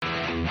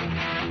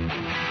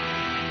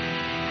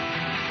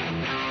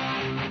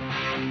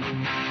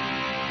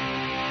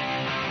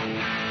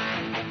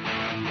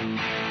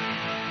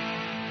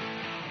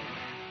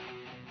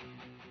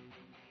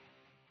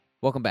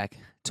Welcome back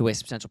to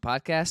Waste Potential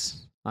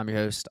Podcast. I'm your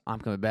host. I'm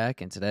coming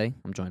back, and today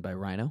I'm joined by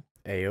Rhino.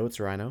 Ayo, it's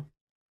Rhino.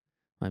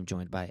 I'm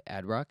joined by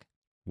Adrock,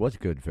 What's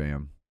good,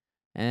 fam?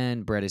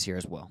 and Brett is here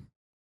as well.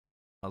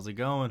 How's it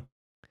going?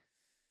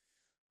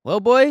 Well,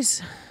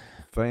 boys,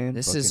 Fan.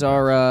 this is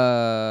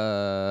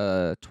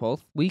our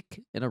 12th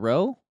week in a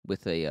row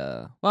with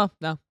a well,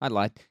 no, I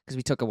lied because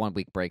we took a 1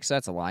 week break, so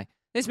that's a lie.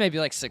 This may be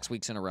like 6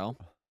 weeks in a row.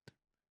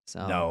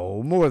 So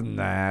No, more than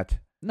that.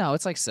 no,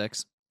 it's like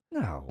 6.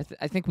 No.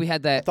 I think we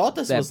had I that. thought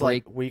this that was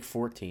break. like week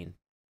 14.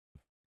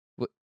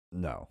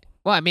 No.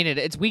 Well, I mean,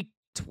 it's week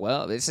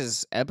 12. This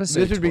is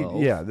episode This would 12.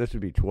 be this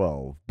would be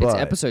 12. It's But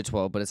episode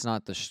 12, but it's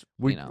not the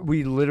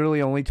we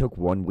literally only took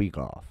 1 week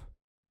off.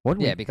 1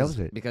 week. Yeah, that because was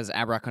it.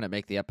 Adrock couldn't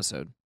make the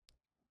episode.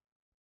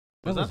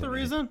 Was that the wasn't it.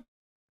 reason?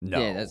 No.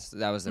 Yeah,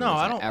 that was the No,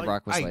 reason. I don't.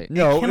 Adrock was I, late.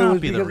 No, it it cannot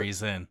was be the because-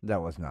 reason.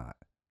 That was not.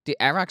 Dude,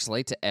 Adrock's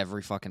late to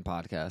every fucking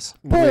podcast.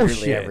 Literally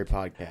Bullshit. every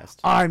podcast.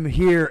 I'm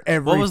here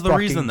every What was the fucking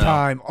reason, though?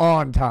 time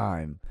on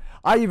time.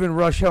 I even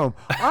rush home.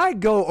 I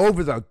go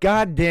over the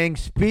goddamn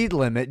speed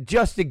limit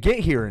just to get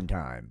here in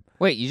time.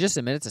 Wait, you just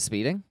admitted to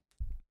speeding?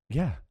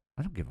 Yeah,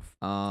 I don't give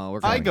a We're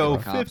I gonna go get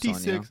the cops on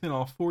 56 and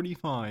all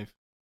 45.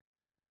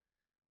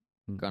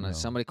 Gonna no.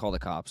 somebody call the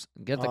cops.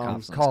 Get the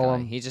cops on call this guy.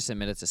 'em. He just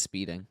admitted to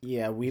speeding.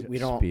 Yeah, we Just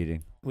don't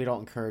speeding.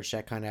 encourage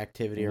that kind of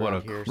activity What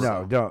around a here. cr- No,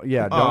 so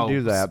don't Oh,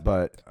 do that.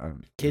 But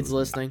kids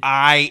listening,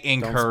 I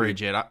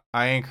encourage it.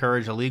 I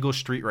encourage illegal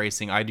street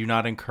racing. I do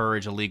not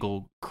encourage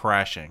illegal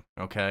crashing.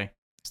 Okay,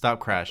 stop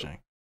crashing.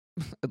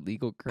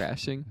 Illegal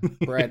crashing?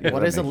 Brett, Yeah, what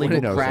that is makes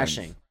illegal no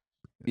crashing? sense.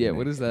 Yeah,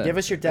 what is that? Give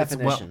us your It's well-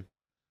 definition.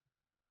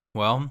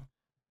 Well,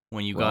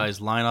 when you Well.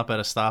 guys line up at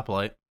a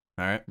stoplight,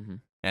 all right, Mhm.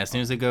 as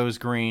soon as it goes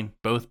green,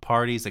 both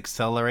parties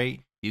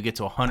accelerate. You get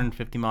to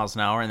 150 miles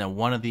an hour, and then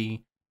one of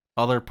the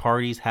other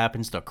parties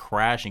happens to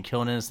crash and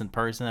kill an innocent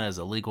person. That is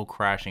illegal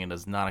crashing and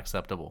is not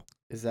acceptable.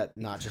 Is that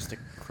not just a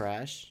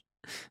crash?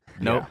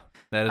 Nope,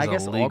 that I is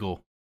guess all-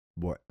 illegal.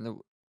 What?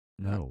 No.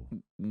 No.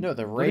 No,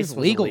 the What race is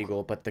was legal?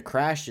 illegal, but the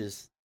crash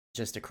is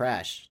just a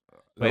crash.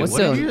 Wait, What's what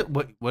did the-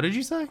 you what did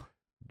you say?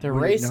 The Would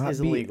it race not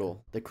is be-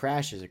 illegal. The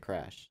crash is a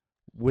crash.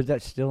 Would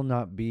that still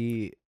not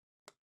be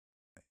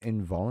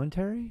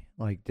involuntary?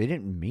 Like they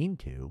didn't mean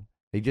to.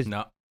 They just.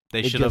 No, they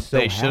it should have. just so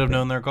They should have happened.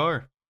 known their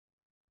car.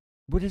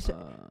 What is it?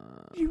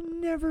 You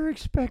never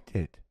expect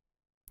it.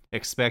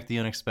 Expect the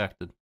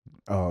unexpected.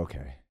 Oh,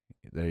 okay.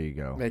 There you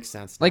go. Makes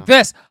sense. like now.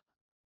 this.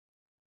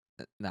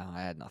 No,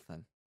 I had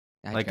nothing.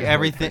 I Like got worried for a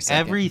everything, second.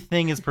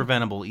 everything is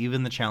preventable,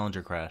 even the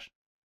Challenger crash.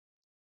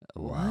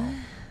 What?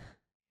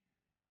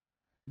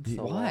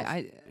 So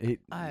Why? lost.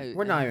 I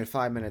We're not even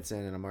 5 minutes in,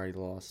 and I'm already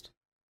lost.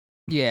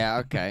 Yeah.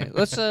 Okay.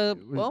 Let's.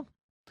 Well,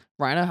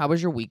 Rhino, how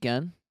was your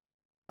weekend?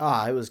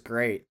 It was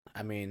great.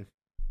 I mean,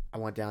 I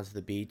went down to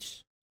the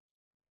beach,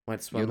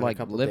 went swimming like a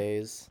couple live-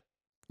 days.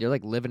 You're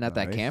like living at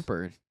that Nice.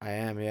 camper. I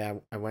am, yeah.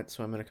 I went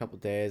swimming a couple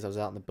days. I was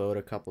out in the boat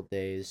a couple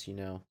days.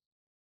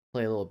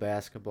 Play a little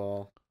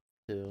basketball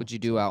too. What'd you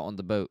do out on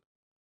the boat?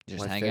 You just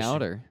Went hang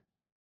out, fishing. or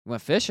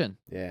went fishing?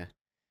 Yeah,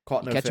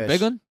 caught You no catch fish. a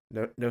big one?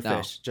 No No.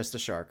 fish, just a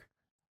shark.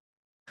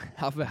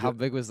 How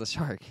big was the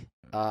shark?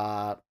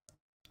 I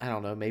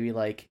don't know, maybe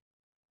like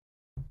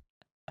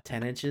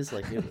 10 inches.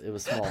 Like it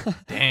was small.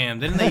 Damn!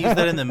 Didn't they use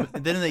that in the?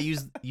 Didn't they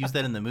use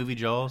that in the movie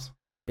Jaws?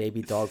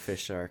 Baby dogfish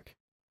shark.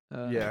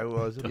 Yeah, it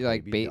was. a You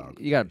like baby dog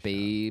you got a fish.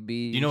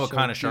 baby. Do you know what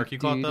kind of shark you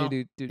caught, though?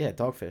 Yeah,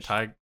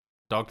 dogfish.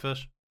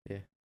 Dogfish. Yeah.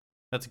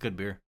 That's a good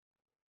beer.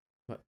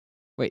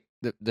 Wait,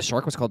 the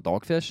shark was called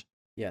Dogfish?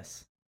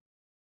 Yes,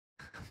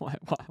 Why?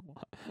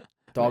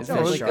 dogfish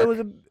No,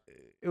 shark.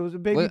 it was a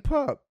baby What?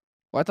 pup.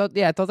 Well, I thought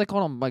they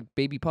called them like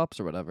baby pups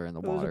or whatever in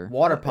the It was a water.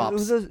 Water It pups.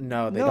 was a-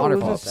 No, they No, don't it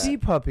call was it a sea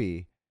that.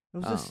 puppy. It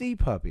was Oh. a sea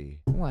puppy.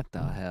 What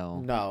the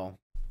hell? No,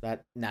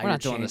 that now We're you're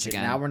not doing this changing.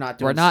 again. Now we're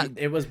not We're doing. not-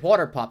 It was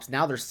water pups.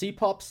 Now they're sea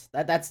pups.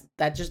 That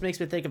just makes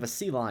me think of a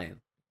sea lion.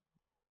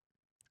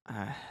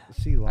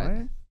 Sea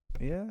lion?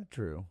 Yeah,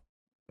 true.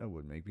 That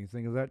would make me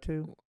think of that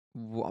too.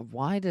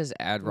 Why does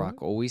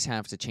Adrock What? always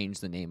have to change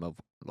the name of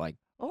like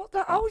Oh,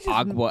 I was just.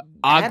 Agua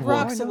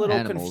Adrock's a little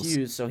animals?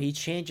 confused, so he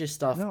changes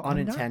stuff No, I'm not.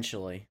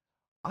 unintentionally.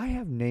 I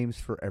have names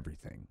for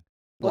everything.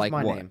 What's Like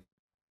my what? name?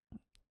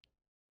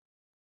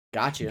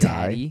 Gotcha.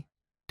 Daddy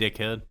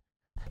Dickhead.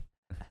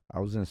 I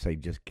was gonna say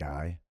just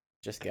guy.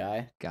 Just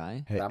guy.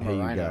 guy. Hey, I'm hey a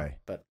you rhino. guy.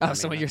 But Oh,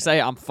 so when you're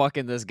saying I'm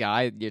fucking this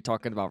guy, you're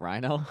talking about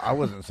Rhino? I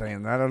wasn't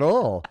saying that at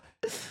all.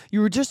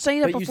 You were just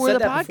saying that but you before said the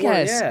that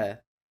podcast. before, yeah.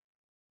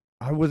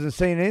 I wasn't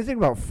saying anything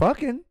about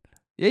fucking.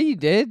 Yeah, you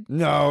did.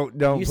 No,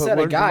 don't. You put said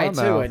a words in guy my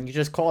too, mouth. and you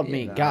just called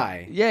me Yeah.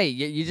 guy. Yeah,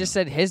 you just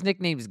said his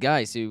nickname's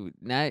Guy. So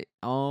now,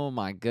 oh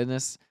my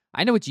goodness,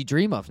 I know what you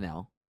dream of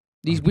now.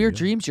 These Oh, weird yeah.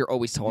 dreams you're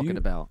always talking you-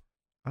 about.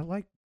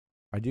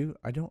 I do.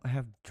 I don't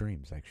have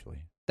dreams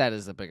actually. That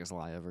is the biggest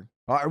lie ever.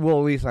 Well,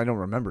 at least I don't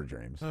remember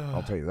dreams.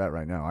 I'll tell you that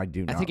right now. I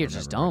do. I Not think you're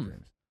just remember my dumb.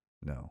 dreams.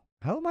 No,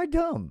 How am I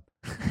dumb?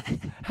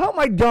 How am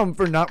I dumb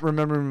for not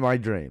remembering my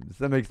dreams?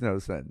 That makes no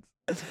sense.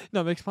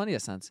 No, it makes plenty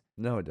of sense.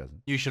 No, it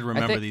doesn't. You should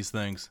remember think- these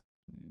things.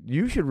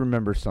 You should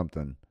remember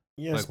something.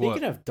 Yeah, Like speaking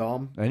what? of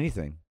dumb,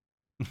 Anything.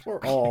 we're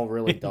all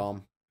really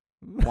dumb.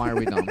 Why are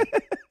we dumb?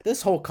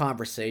 This whole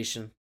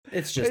conversation,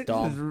 it's just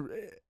dumb.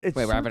 It's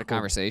Wait, we're having a circle.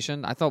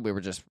 conversation? I thought we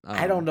were just.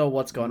 I don't know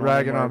what's going on.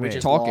 Ragging anymore. on We me.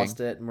 just Talking. lost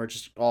it, and we're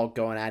just all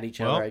going at each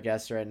Well- other, I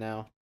guess, right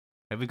now.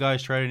 Have you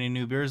guys tried any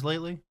new beers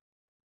lately?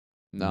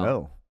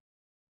 No.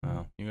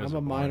 Oh, you guys I'm are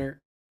a boring.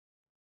 minor.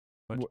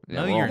 What? Yeah,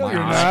 No, we're all you're No, minors.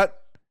 you're not. not.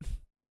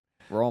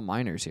 We're all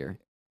minors here.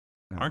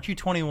 Aren't you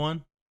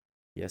 21?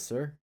 Yes,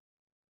 sir.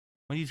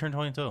 When do you turn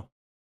 22?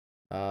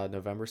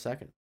 November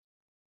 2nd.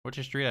 What's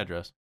your street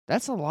address?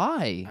 That's a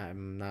lie.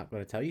 I'm not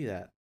going to tell you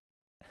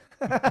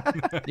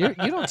that. You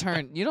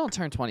don't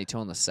turn 22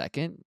 on the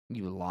 2nd.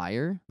 You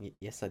liar.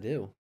 Yes, I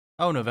do.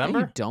 Oh, No, November?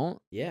 you don't.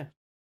 Yeah.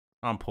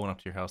 I'm pulling up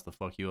to your house to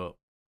fuck you up.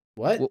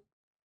 What? Well-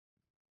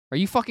 Are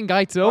you fucking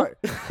guy too? Alright.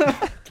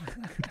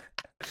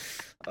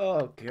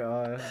 Oh,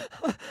 God.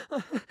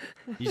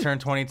 You turn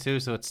 22,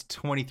 so it's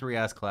 23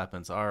 ass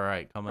clappings. All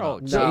right, coming Oh,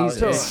 up. No,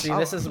 Jesus. see,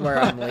 this is where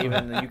I'm leaving,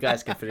 and you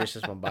guys can finish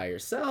this one by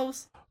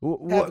yourselves. Have a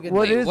What good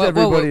what night. is Wait,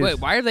 everybody's? wait,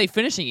 why are they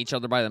finishing each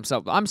other by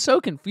themselves? I'm so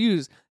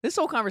confused. This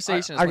whole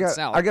conversation is I went got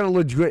south. I got a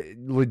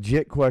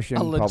legit question A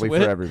probably for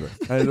legit?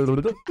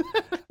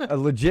 everybody. A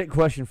legit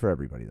question for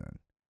everybody then.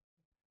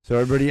 So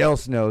everybody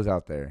else knows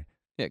out there.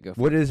 Yeah, go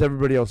for What is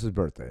everybody else's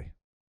birthday?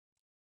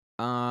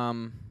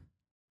 it.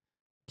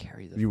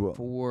 Carry the You will.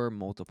 4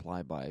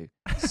 multiplied by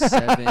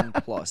 7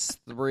 plus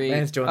 3.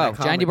 Man's doing that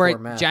Common January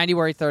Core math.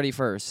 January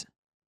 31st.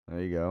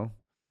 There you go.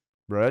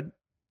 Bread?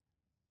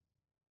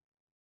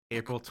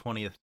 April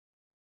 20th.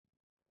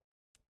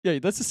 Yeah,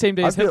 that's the same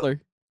day I as feel-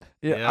 Hitler.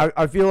 Yeah, Yeah.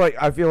 I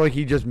feel like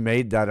he just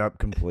made that up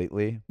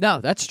completely.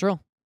 No, that's true.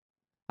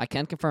 I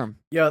can confirm.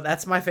 Yo,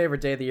 that's my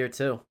favorite day of the year,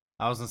 too.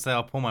 I was gonna say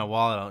I'll pull my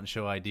wallet out and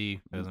show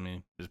ID because I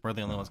mean, we're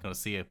the only one's gonna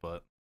see it,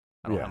 but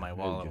I don't have my it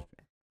wallet.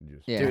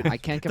 just- Yeah, Dude, I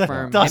can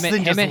confirm. Dustin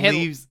him just and Hitler.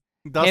 leaves.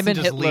 Dustin and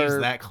just leaves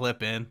Hitler- that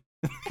clip in.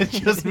 It's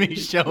just me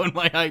showing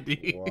my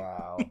ID.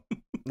 Wow.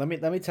 Let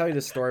me tell you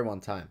this story one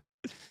time.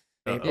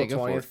 Uh-oh. April Yeah, go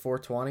for 20th, it.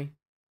 420.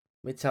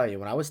 Let me tell you,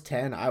 when I was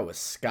 10, I was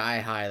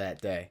sky high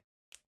that day.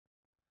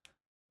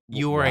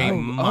 You were a Oh,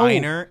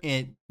 minor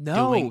in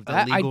No, doing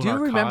that I do illegal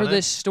remember this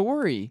narcotics?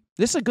 story.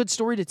 This is a good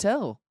story to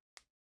tell.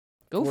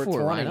 Go for it,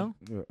 420. Rhino.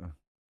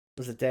 It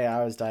was the day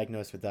I was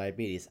diagnosed with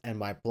diabetes, and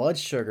my blood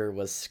sugar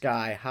was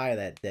sky high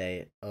that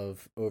day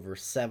of over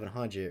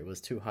 700. It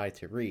was too high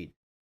to read.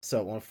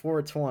 So on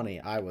 420,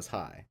 I was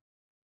high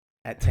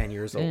at 10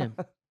 years old. Damn.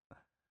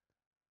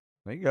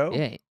 There you go.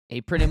 Yeah,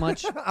 he pretty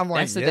much. I'm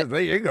like, That's the yeah, day-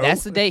 there you go.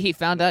 That's the day he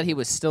found out he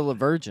was still a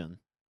virgin.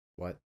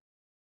 What?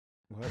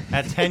 What?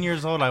 At 10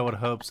 years old, I would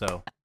hope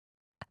so.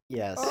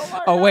 Yes.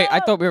 Oh wait, I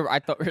thought we were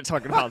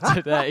talking about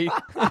today.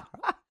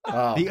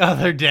 Oh, The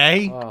other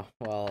day, oh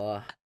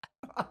well,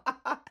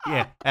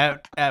 yeah,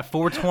 at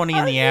 4:20 in the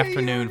I knew you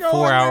afternoon, were 4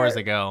 going hours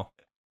there. ago.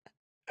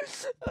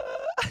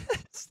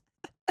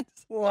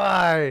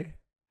 Why?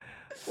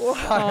 I'm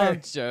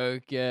Why?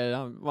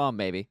 joking. Well,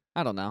 maybe.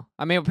 I don't know.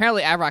 I mean,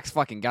 apparently Avrock's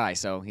fucking guy,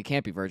 so he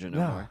can't be virgin no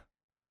No. more.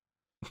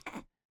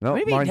 No, What do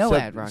you mean mine's no,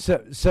 Ad-Rock?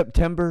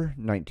 September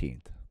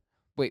 19th.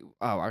 Wait.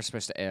 Oh, I was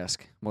supposed to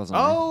ask. Wasn't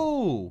I?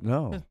 Oh,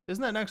 No,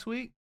 isn't that next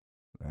week?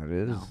 that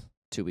is No.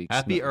 2 weeks.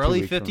 Happy no, 2 early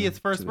weeks from 50th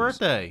first 2 weeks.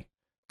 birthday.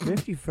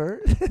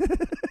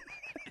 51st.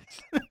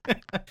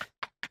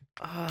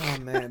 oh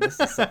man, this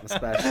is something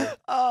special.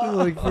 Oh,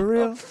 Like, for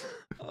real?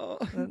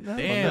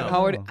 Damn.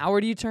 How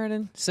old are you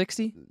turning?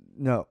 60?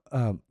 No,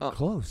 Oh.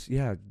 close.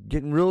 Yeah,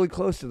 getting really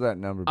close to that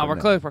number. Oh, but we're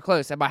no. close. We're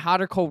close. Am I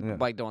hot or cold? Yeah.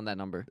 Like doing that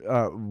number.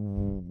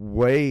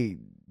 Way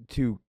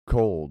too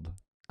cold.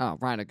 Oh,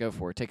 Rhino, go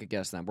for it. Take a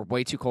guess then. We're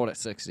way too cold at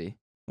 60.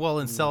 Well,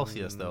 in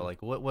Celsius Mm. though,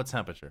 like what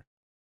temperature?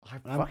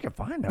 Fuck if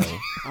I know.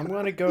 I'm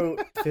gonna go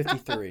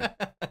 53.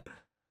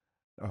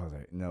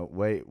 No,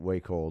 way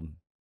cold.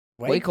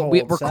 Way cold.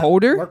 We're Seth.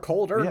 colder? We're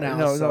colder Yeah, now.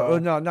 no, so...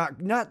 no,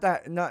 not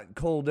that, not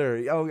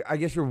colder. Oh, I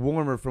guess you're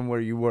warmer from where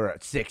you were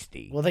at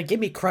 60. Well, then give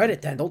me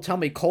credit then. Don't tell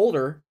me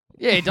colder.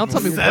 Yeah, don't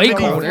tell me way 74?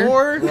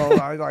 colder.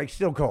 Well, I like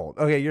still cold.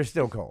 Okay, you're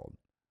still cold.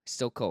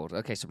 Still cold.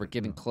 Okay, so we're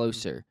getting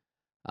closer.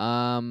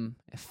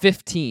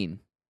 15.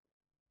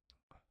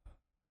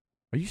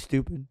 Are you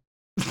stupid?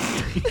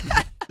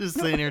 Just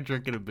sitting here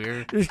drinking a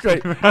beer. You're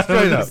straight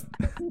up.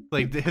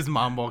 Like his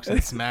mom walks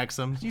and smacks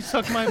him. You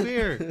suck my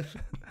beer.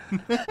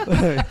 Like,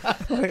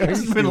 are you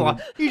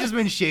stupid? You just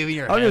been shaving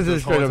your I'm head just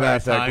this straight whole up entire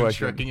ask that time,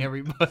 question. tricking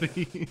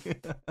everybody.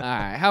 All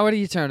right, how old are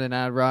you turning,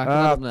 Ad Rock?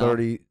 Let 'em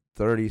know.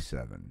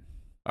 37.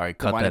 All right,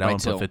 cut Divided that by out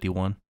and put 2.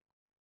 51.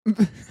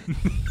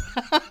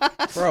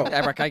 Bro,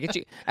 Ad Rock, can I get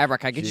you? Ad Rock,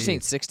 can I get you saying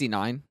Jeez.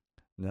 69?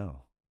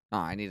 No. Oh,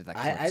 I needed that.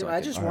 clip so I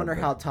could- just All right, wonder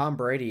bet. how Tom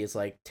Brady is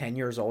like 10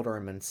 years older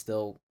and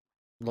still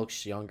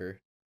looks younger.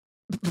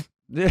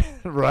 Yeah,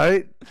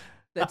 right?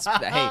 That's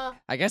hey.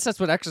 I guess that's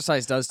what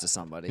exercise does to He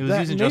somebody. was That-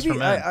 using just for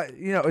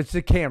maybe men. it's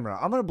the camera.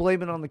 I'm gonna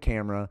blame it on the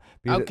camera.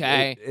 Because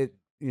Okay. It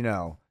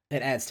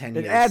It adds 10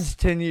 it years. adds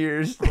 10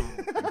 years.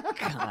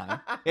 God.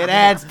 It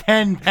adds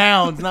 10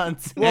 pounds, not in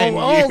 10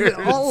 years.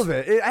 all of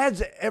it. It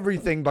adds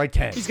everything by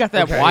 10. He's got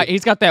that okay? wide.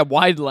 He's got that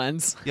wide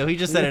lens. Yo, he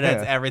just said it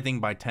adds Yeah. everything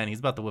by 10. He's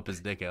about to whip his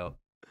dick out.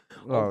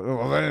 Oh,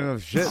 well, then,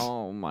 shit.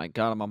 Oh my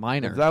God, I'm a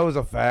minor. If that was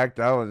a fact,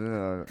 that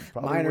was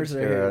probably Minors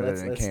would are scare here. out of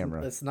the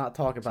camera. Let's not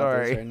talk about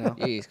Sorry. this right now.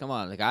 Jeez, come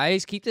on,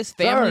 guys, keep this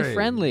family Sorry.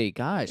 friendly,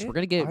 guys. We're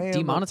gonna get I am a-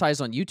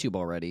 demonetized on YouTube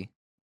already.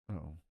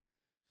 Oh,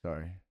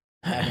 sorry.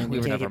 I mean, we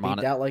you were can't never get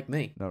beat out like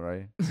me. Not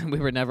right. we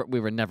were never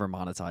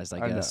monetized.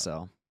 I I know. guess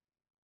so.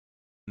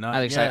 Not I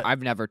think yet.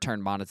 I've never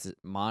turned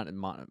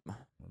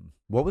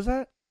What was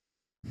that?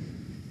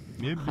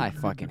 I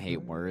fucking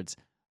hate words.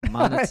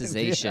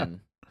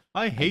 Monetization.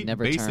 I I've hate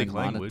never basic turned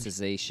language.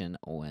 monetization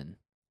on.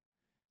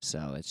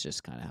 So it's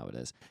just kind of how it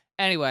is.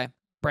 Anyway,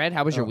 Brad,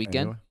 how was your Oh,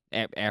 weekend?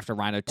 After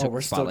Rhino took we're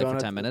the still spotlight for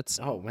going 10 minutes.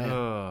 Oh man,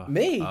 Ugh.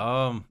 me.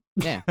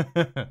 Yeah.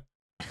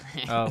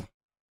 Oh,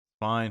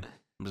 fine.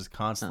 I'm just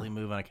constantly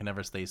moving. I can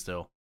never stay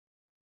still.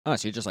 Oh,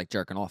 so you're just like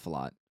jerking off a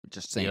lot.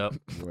 Just saying. Yep.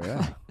 Well,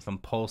 yeah.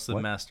 Compulsive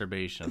What?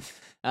 masturbation.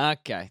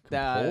 Okay.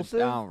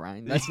 Compulsive? All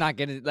right. Let's not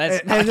get in, let's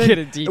And not then get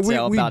in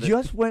detail we about it.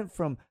 just went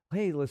from,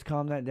 hey, let's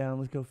calm that down.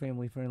 Let's go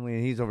family friendly.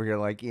 And he's over here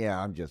like, yeah,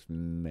 I'm just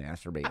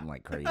masturbating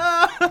like crazy.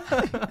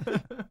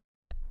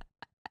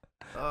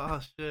 Oh,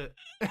 shit.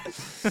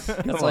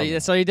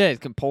 That's all you did.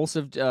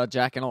 Compulsive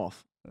jacking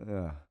off.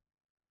 Yeah.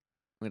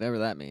 Whatever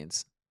that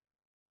means.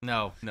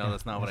 No,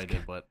 that's not what I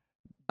did. But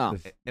Oh.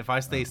 if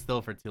I stay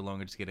still for too long,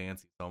 I just get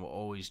antsy. So I'm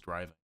always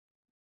driving.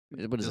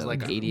 What is Just that,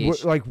 like like a-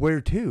 ADHD? Like where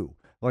to?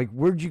 Like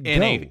where'd you In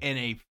go?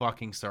 a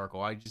fucking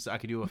circle. I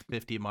could do a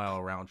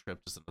 50-mile round trip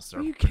just in a Are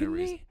circle you for no kidding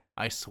reason. me?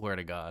 I swear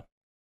to God.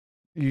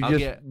 You I'll just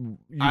get- you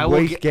I will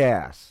waste get-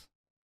 gas.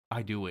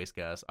 I do waste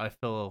gas. I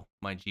fill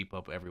my Jeep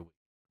up every week.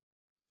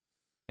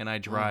 And I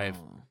drive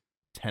Oh.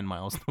 10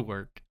 miles to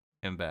work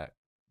and back.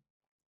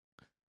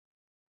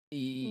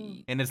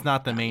 E- And it's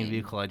not the I main mean-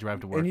 vehicle I drive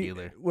to work And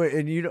either. wait,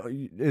 and you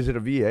don't? Is it a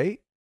V8?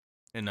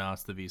 And now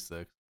it's the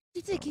V6.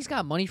 You think he's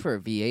got money for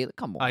a V8?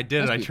 Come on. I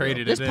did. let's I be real.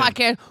 traded This it in.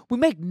 podcast, we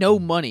make no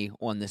money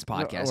on this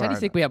podcast. How do you right.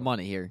 think we have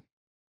money here?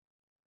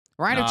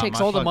 Rhino Nah, takes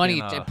my all the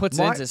money fucking, and puts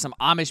it my- into some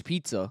Amish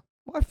pizza.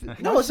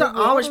 No, it's not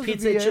Amish Silverado's a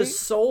pizza. It's V8? just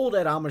sold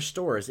at Amish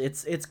stores.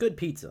 It's good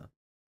pizza.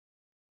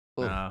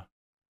 Oh.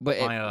 But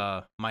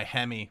it- My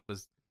Hemi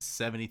was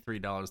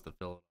 $73 to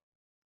fill it.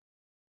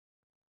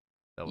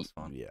 That was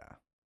fun. Yeah.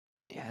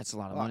 yeah, it's a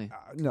lot of money.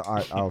 No,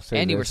 I'll say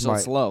And you were this. so my,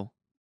 slow.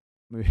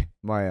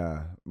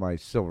 my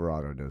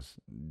Silverado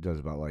does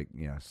about like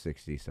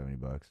 60, 70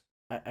 bucks.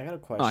 I got a Oh,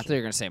 question. I thought you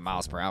were gonna say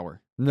miles per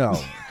hour.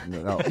 No,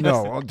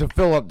 no, to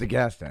fill up the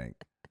gas tank.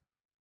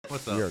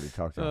 What's We up? already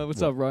talked about.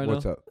 what's up, Rhino?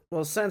 What's up?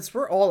 Well, since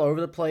we're all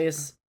over the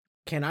place,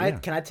 can I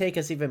Yeah. take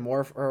us even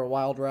more for a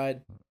wild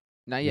ride?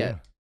 Not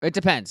yet. It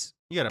depends.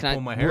 You gotta Can I-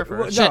 pull my hair Wh- wh-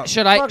 first. No,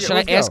 Should I fuck it,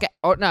 let's ask? go.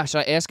 Oh no, should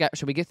I ask?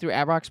 Should we get through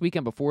Abrock's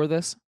weekend before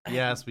this?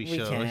 Yes, we We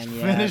should. can, Let's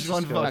yeah, finish just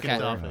one go fucking Okay.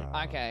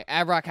 topic. Okay,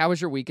 Abrock, how was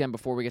your weekend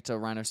before we get to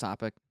Rhino's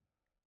topic?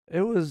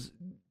 It was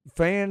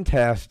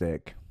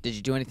fantastic. Did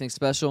you do anything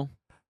special?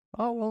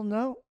 Oh well,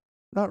 no,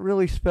 not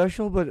really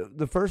special, but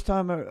the first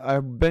time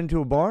I've been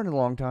to a bar in a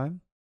long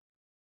time,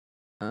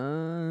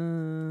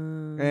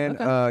 and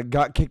okay.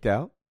 got kicked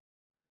out.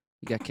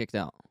 You got kicked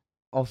out.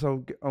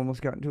 Also,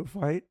 almost got into a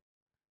fight.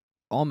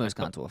 Almost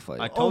got into a fight.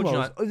 I told you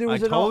Almost. not- There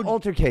was I an told-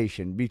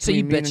 altercation between So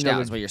you me and bitched another.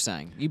 out is what you're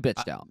saying. You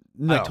bitched out.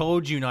 No, I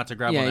told you not to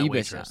grab Yeah, on that you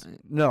bitched waitress. out.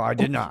 no, I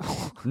did not.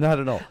 Not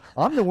at all.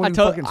 I'm the one I who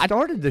told- fucking I-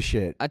 started the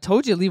shit. I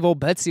told you to leave old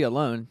Betsy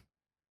alone.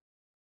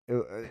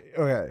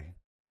 Okay,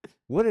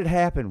 what had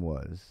happened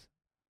was.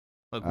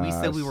 Look, we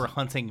said we s- were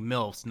hunting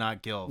MILFs,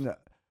 not GILFs. No,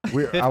 I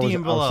 50 was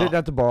and below. sitting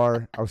at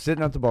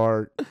the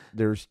bar.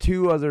 There's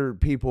two other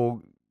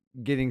people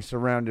getting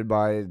surrounded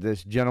by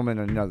this gentleman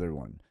and another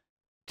one.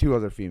 Two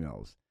other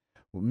females.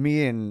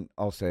 Me and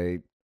I'll say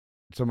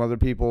some other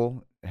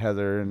people,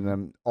 Heather and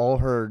them, all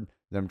heard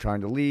them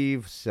trying to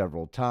leave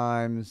several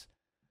times,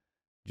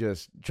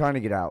 just trying to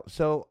get out.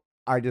 So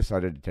I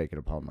decided to take it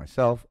upon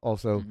myself.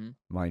 Also, Mhm.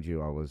 mind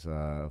you, I was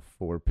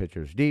 4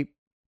 pitchers deep.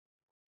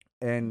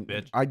 And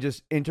Bitch. I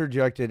just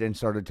interjected and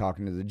started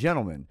talking to the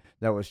gentleman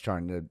that was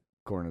trying to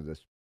corner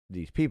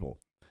these people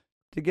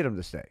to get him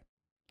to stay.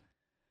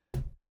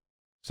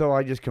 So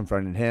I just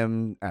confronted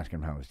him, asked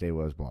him how his day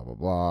was, blah, blah,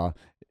 blah.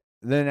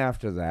 Then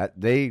after that,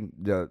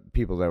 the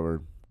people that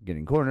were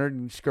getting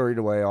cornered scurried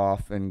away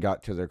off and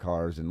got to their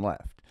cars and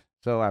left.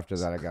 So after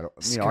that, I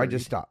Scurried?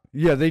 just stopped.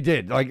 Yeah, they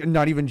did. Like,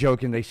 not even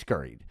joking, they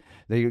scurried.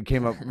 They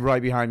came up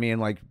right behind me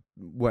and, like,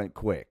 went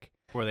quick.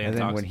 Were they And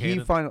then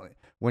intoxicated?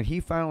 when he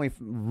finally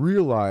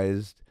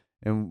realized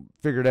and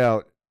figured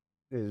out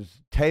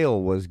his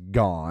tail was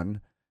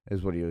gone,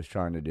 is what he was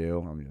trying to do.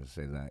 I'm going to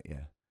say that,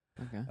 yeah.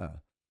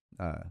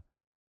 Okay.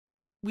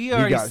 We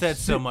already got said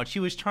so sick- much. He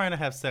was trying to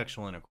have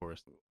sexual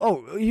intercourse.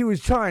 Oh, he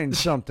was trying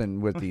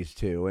something with these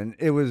two, and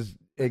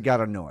it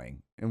got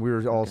annoying, and we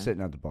were all Okay.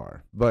 sitting at the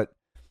bar. But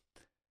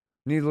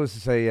needless to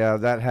say, yeah,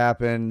 that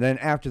happened. Then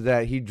after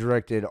that, he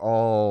directed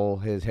all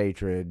his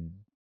hatred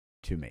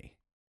to me.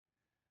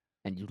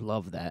 And you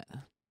love that.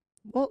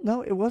 Well,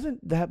 no, it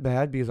wasn't that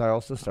bad because I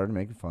also started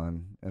making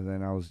fun, and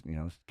then I was,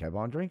 kept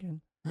on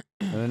drinking,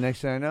 and the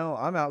next thing I know,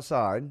 I'm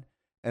outside,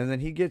 and then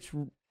he gets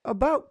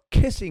about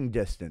kissing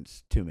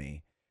distance to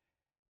me.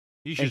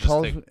 You should and just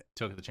calls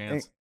took the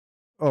chance.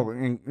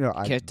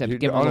 I Kissed him, dude,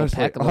 give him a little honestly,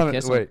 peck, a little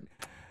kiss him. wait.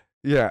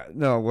 Yeah,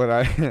 no, what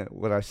I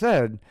what I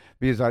said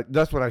because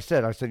that's what I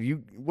said. I said,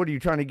 what are you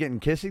trying to get in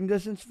kissing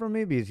distance from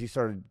me? Because he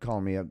started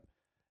calling me a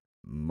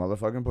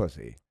motherfucking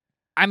pussy.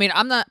 I mean,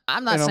 I'm not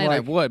And I'm saying I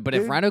like, would, but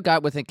if dude. Rhino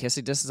got within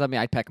kissing distance of me,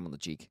 I'd peck him on the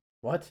cheek.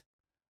 What?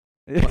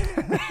 All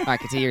right,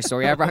 continue your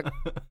story, Brock.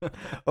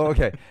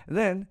 Okay. And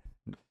then,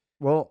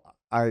 well,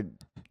 I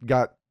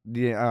got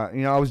the,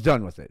 I was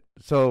done with it.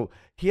 So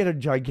he had a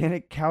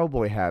gigantic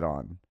cowboy hat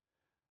on.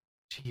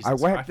 Jesus, I I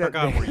whacked that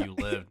forgot where damn- you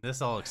lived.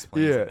 This all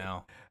explains it Yeah.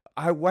 now.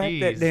 I whacked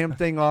that Jeez. damn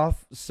thing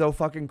off so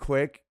fucking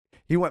quick.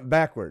 He went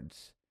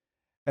backwards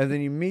and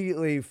then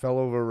immediately fell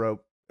over a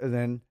rope and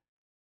then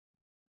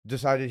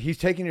decided he's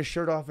taking his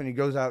shirt off and he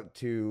goes out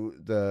to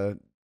the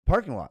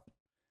parking lot.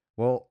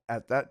 Well,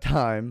 at that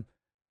time,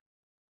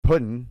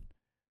 Puddin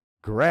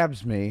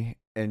grabs me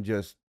and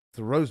just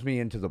throws me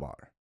into the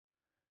bar.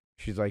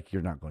 She's like,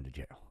 "You're not going to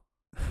jail."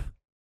 I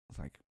was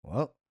like,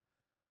 "Well,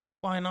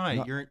 Why not?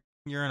 No.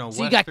 You're in a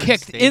So you got Western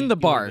kicked state, in the you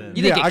bar. live in-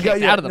 You didn't Yeah, get I got-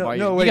 kicked yeah, out of the no, bar.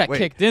 no, You wait, got wait.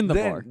 kicked in the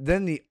then, bar.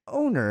 Then the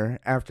owner,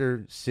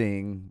 after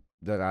seeing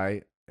that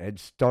I had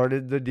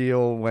started the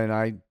deal when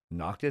I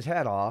knocked his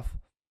hat off,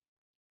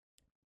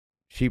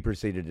 she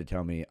proceeded to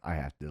tell me I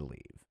have to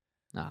leave.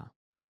 Nah.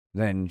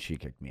 Then she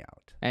kicked me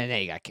out. And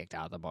then you got kicked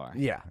out of the bar.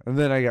 Yeah, and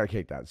then I got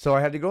kicked out. So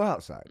I had to go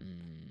outside.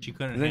 She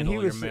couldn't Then he handle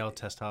your was- male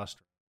testosterone.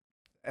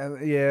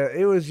 And yeah,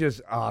 it was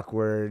just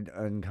awkward,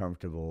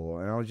 uncomfortable,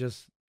 and I was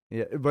just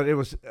but it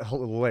was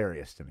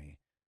hilarious to me.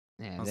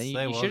 Yeah, I'll then say, you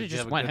well, should did have you just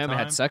have a went good home and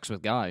had time? sex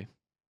with Guy.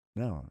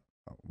 No,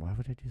 why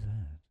would I do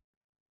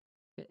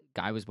that?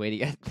 Guy was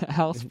waiting at the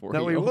house for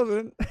No, you. he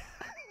wasn't.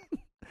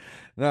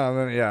 No,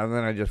 and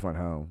then I just went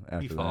home.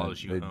 After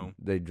follows that. you home.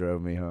 They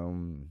drove me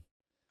home.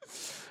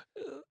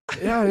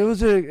 Yeah, it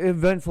was an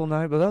eventful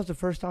night, but that was the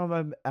first time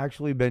I've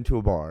actually been to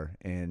a bar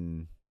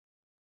in,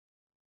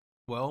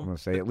 I'm Well, going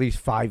to say, at least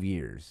 5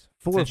 years.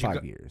 4 or Since you 5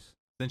 got- years.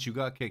 since you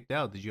got kicked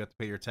out, did you have to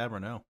pay your tab or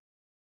no?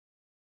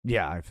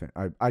 Yeah,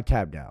 I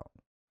tabbed out.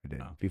 I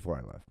did, Oh. before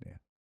I left, yeah.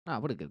 Ah,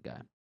 what a good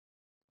guy.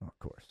 Of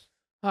course.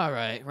 All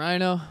right,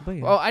 Rhino. But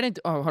yeah. Well, I didn't.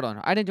 Oh, hold on.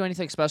 I didn't do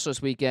anything special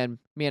this weekend.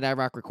 Me and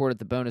iRock recorded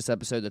the bonus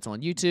episode that's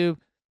on YouTube.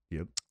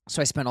 Yep.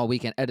 So I spent all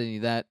weekend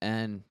editing that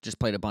and just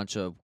played a bunch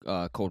of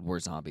Cold War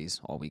Zombies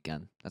all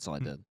weekend. That's all I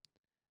did.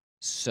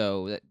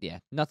 So yeah,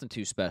 nothing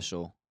too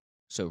special.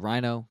 So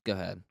Rhino, go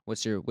ahead. What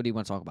do you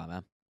want to talk about,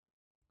 man?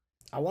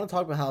 I want to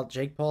talk about how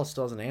Jake Paul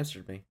still hasn't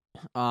answered me.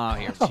 Oh,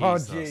 here. Oh,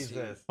 Jesus.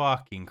 Jesus.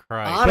 Fucking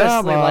Christ.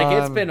 Honestly, like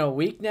it's on. been a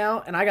week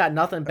now, and I got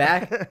nothing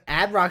back.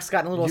 Adrock's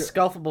gotten a little You-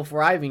 scuffle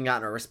before I even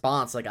gotten a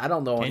response. Like I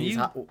don't know what Can he's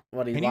you-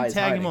 what he's Can why you he's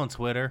tag hiding. him on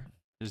Twitter?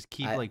 Just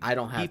keep I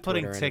don't have keep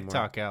putting Twitter anymore.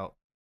 TikTok out.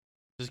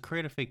 Just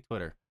create a fake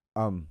Twitter.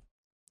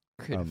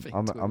 Create a fake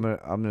I'm Twitter.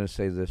 gonna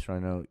say this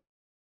right now.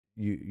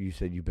 You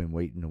said you've been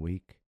waiting a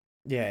week.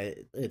 Yeah,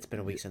 it's been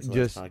a week since the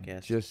Just last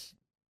podcast.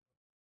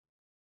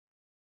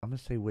 I'm gonna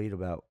say wait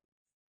about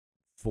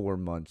 4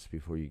 months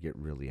before you get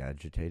really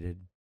agitated.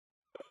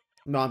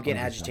 No, I'm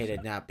getting I'm just agitated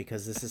upset. now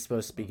because this is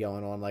supposed to be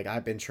going on. Like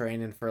I've been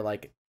training for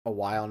like a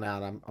while now,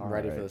 and I'm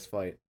ready for Alright. this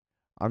fight.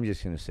 I'm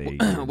just gonna say.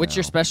 What's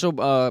your now.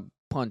 special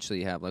punch that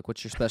you have? Like,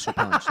 what's your special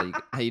punch?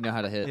 How you know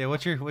how to hit? Yeah,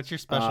 what's your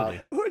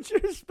specialty? What's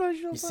your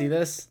special? You see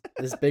this?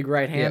 This big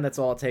right hand. Yeah. That's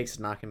all it takes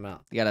to knock him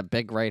out. You got a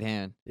big right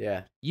hand.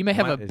 Yeah. You may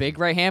have My- a big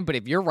right hand, but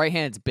if your right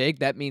hand's big,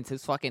 that means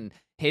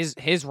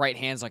his right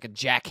hand's like a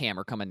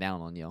jackhammer coming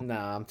down on you.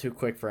 Nah, I'm too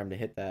quick for him to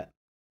hit that.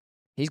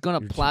 He's gonna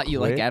You're too plow you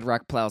like quick?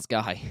 Adrock plows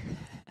Guy.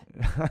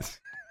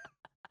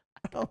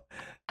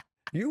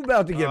 You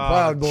about to get Oh,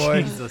 plowed,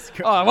 boy. Jesus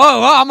Christ. Oh,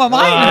 whoa, I'm a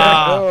minor.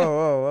 Ah.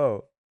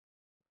 Whoa.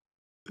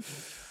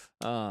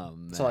 Oh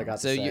man. That's all I got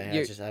so to say. you're,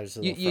 I was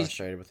a you- little you-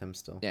 frustrated with him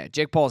still. yeah,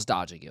 Jake Paul's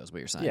dodging you is what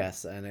you're saying.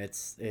 Yes, and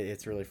it's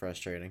really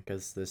frustrating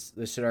because this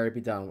should already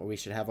be done. We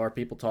should have our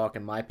people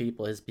talking, my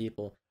people, his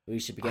people. We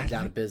should be getting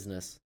down to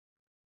business.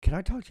 Can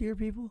I talk to your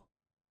people?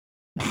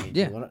 I mean,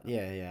 Yeah.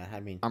 yeah. I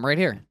mean, I'm right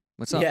here.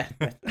 What's up? yeah,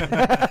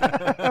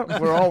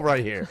 We're all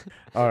right here.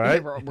 All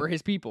right. We're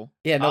his people.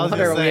 yeah. I No was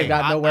wonder gonna we say, ain't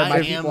got nowhere. My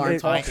I people am,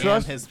 aren't I talking.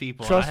 am his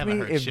people. I Trust haven't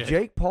me, heard if shit.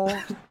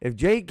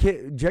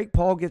 Jake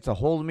Paul gets a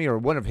hold of me, or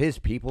one of his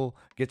people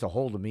gets a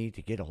hold of me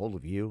to get a hold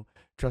of you,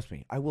 trust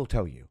me, I will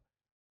tell you.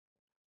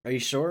 Are you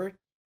sure?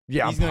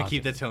 Yeah, he's I'm gonna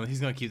keep that positive. to him.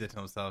 He's gonna keep that to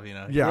himself. You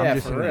know. Yeah, I'm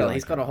just for gonna be real. like,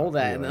 He's gonna hold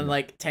that, and really? then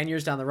like 10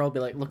 years down the road,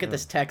 be like, "Look at Yeah.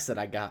 this text that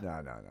I got."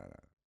 No.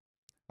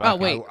 Oh,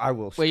 wait. I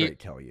will Wait, straight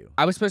tell you.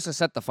 I was supposed to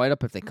set the fight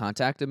up if they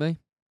contacted me.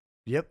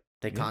 Yep.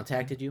 They Yeah.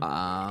 contacted you.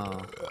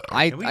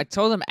 I Can we- I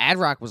told them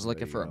Adrock was There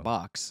looking you for a go.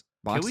 box.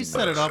 Can we boxing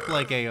set it match. up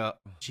like a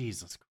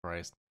Jesus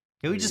Christ?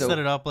 Can we just So- set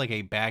it up like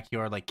a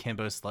backyard, like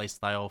Kimbo Slice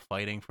style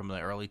fighting from the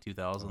early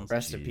 2000s?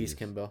 Rest in peace, Jeez.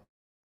 Kimbo.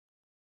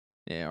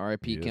 Yeah,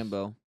 R.I.P. Yes.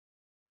 Kimbo.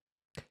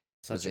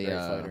 Such Was a he, great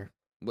fighter.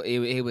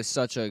 He was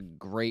such a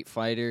great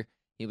fighter.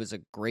 He was a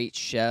great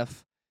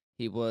chef.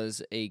 He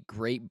was a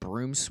great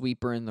broom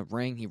sweeper in the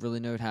ring. He really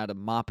knew how to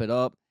mop it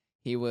up.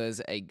 He was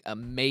an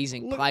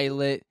amazing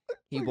pilot.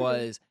 He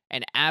was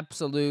an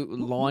absolute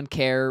lawn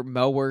care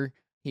mower.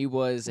 He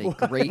was a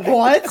great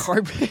What?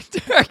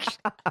 carpenter.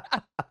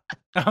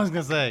 I was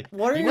gonna say,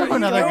 What are you you know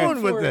another going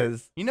guy, with for?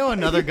 this? you know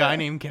another guy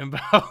named Kimbo.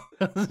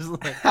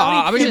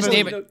 I was just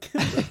naming.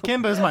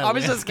 Kimbo's my. I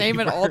was just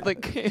naming all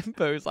landscaper. the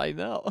Kimbos I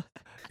know.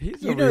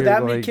 He's You over know here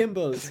that many like,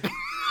 Kimbos.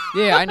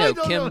 Yeah, I know don't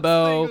know a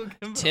Kimbo, single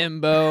Kimbo.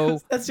 Timbo,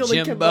 That's the only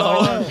Jimbo. Kimbo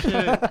I know.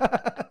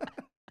 Shit.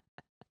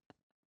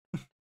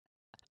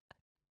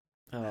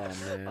 Oh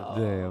man. Damn.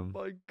 Oh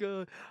my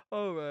god!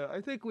 All right,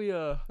 I think we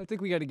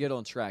got to get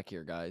on track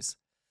here, guys.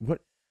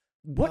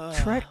 What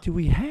track do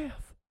we have?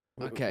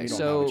 Okay, we don't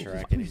so- have a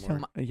track Please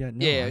anymore. tell- yeah,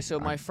 no, Yeah, I- so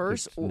my I-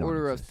 first it's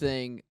order of non-existent.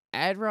 thing,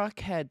 Adrock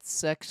had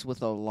sex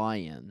with a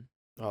lion.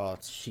 Oh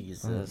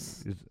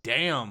Jesus.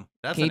 Damn,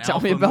 that's Can you an tell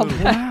me alpha about move.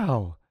 that?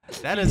 Wow.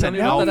 That is Tell an me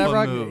about that, alpha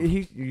Rock. move.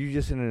 You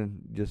just in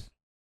a just.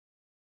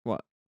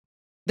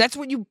 That's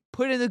what you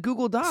put in the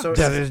Google Docs. So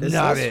That is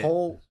not this it.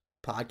 whole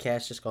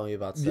podcast just going to be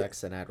about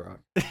sex and Adrock?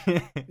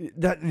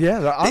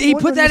 He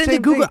put that in the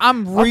Google.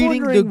 I'm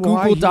reading the wondering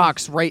why Google he-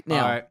 Docs right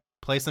now. All right,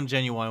 play some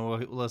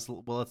genuine. Let's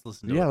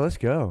listen to Yeah, it. let's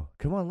go.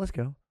 Come on, let's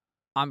go.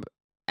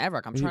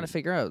 Adrock, I'm trying to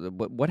figure out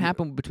what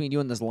happened between you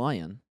and this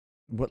lion.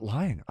 What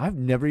lion? I've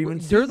never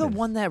even seen You're the this.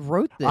 one that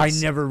wrote this. I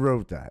never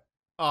wrote that.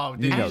 Oh,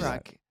 You dude, know Adrock.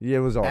 that. Yeah,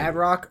 it was all.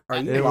 Adrock, are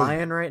you It was-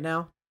 lying right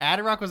now?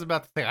 Adrock was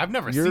about to say, I've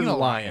never You're seen a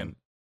lying. lion.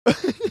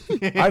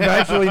 I've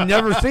actually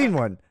never seen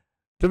one,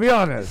 to be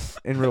honest,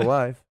 in real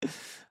life.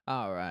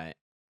 All right.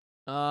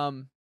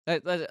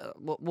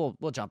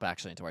 We'll jump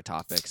actually into our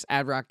topics.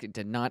 Adrock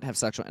did not have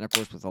sexual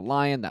intercourse with a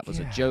lion. That was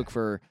a Yeah. joke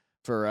for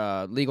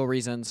legal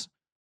reasons.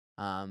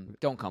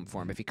 Don't come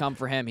for him. If you come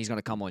for him, he's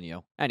gonna come on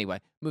you. Anyway,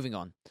 moving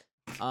on.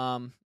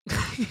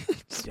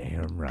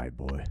 Damn right,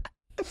 boy.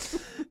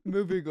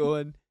 Moving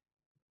on.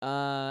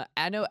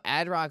 I know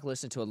Adrock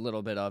listened to a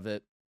little bit of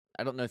it.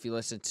 I don't know if you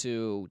listened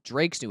to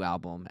Drake's new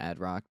album,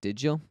 Adrock.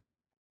 Did you?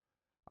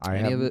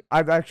 Any of it?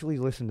 I've actually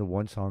listened to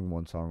one song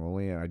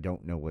only, and I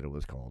don't know what it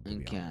was called. To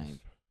be Okay. honest.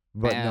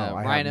 But no,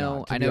 I have Rhino,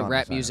 not. To I be know honest,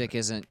 rap I music haven't.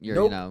 isn't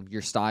your Nope.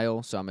 your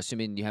style, so I'm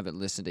assuming you haven't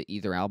listened to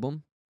either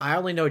album. I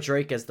only know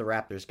Drake as the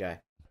Raptors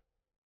guy.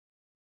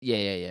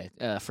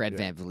 Yeah. Fred Yeah.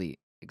 Van Vliet,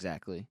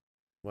 exactly.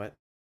 What?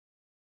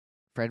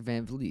 Fred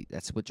Van Vliet.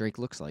 That's what Drake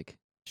looks like.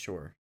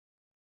 Sure.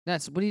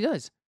 That's what he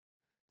does.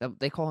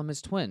 They call him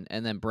his twin.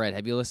 And then Brett,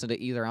 have you listened to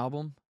either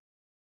album?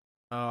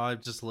 Oh,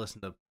 I've just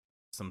listened to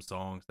some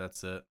songs.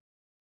 That's it.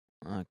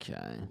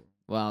 Okay.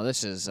 Well,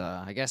 this is.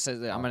 I guess I'm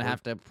gonna Awkward.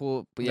 have to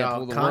pull the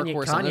No,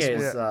 workhorse on this Kanye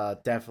one. is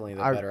definitely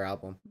the I- better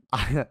album.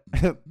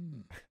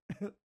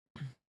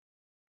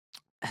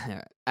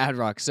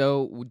 Adrock.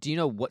 So, do you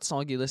know what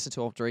song you listened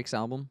to off Drake's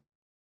album?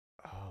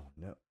 Oh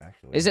no,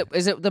 actually. Is it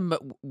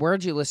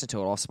where'd you listen to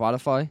it? Off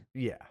Spotify?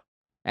 Yeah.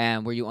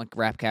 And were you on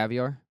Rap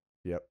Caviar?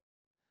 Yep.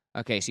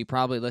 Okay, so you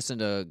probably listen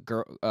to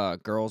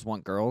Girls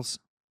Want Girls.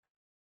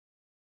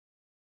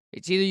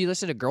 It's either you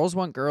listen to Girls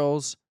Want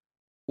Girls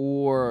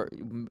or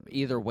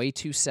either Way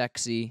Too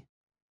Sexy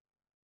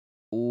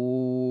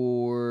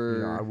or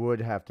You know, I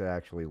would have to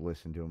actually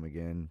listen to him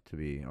again, to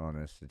be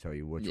honest, to tell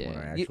you which one I Yeah.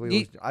 actually You-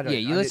 listened to. I don't, yeah,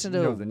 you I listened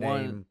didn't to know the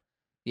one- name.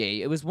 yeah,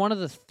 it was one of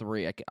the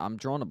three. I'm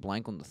drawing a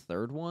blank on the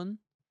third one,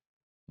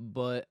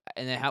 but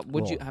and then how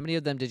Well- how many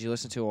of them did you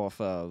listen to off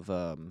of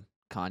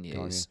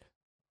Kanye's?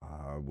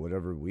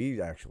 Whatever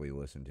we actually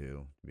listened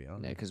to be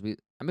honest. Yeah, because we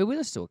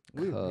listened to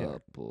a We- yeah,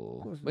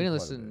 couple. listened We didn't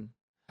to quite a bit. listen.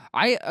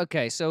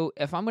 Okay, so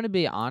if I'm gonna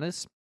be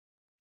honest,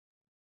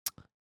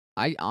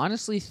 I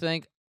honestly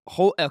think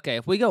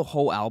if we go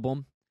whole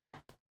album,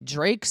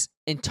 Drake's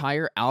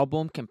entire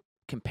album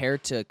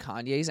compared to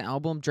Kanye's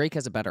album, Drake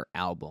has a better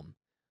album.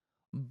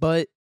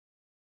 But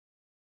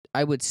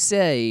I would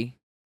say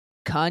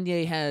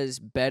Kanye has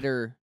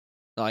better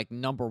like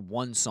number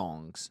one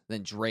songs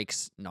than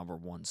Drake's number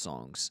one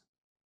songs.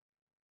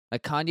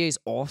 Like Kanye's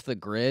Off the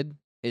Grid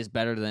is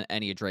better than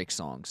any of Drake's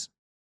songs.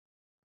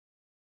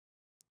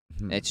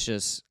 Hmm. It's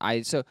just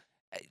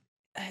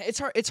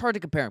it's hard to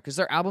compare them because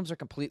their albums are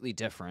completely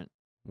different.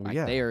 Well, Like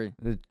yeah, they are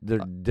they're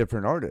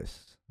different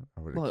artists.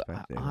 I would well,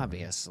 expect they would.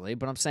 obviously,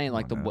 but I'm saying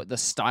like Come on now. the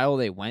style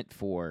they went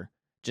for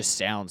just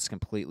sounds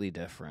completely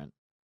different.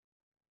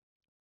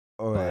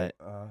 Oh, but-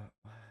 yeah,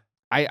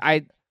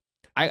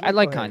 I We'll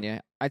like go ahead. Kanye.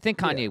 I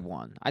think Yeah. Kanye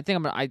won. I think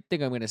I'm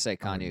gonna say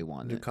Kanye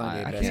won. New it.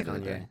 Kanye, I best can't-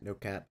 Kanye, no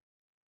cap.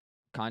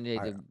 Kanye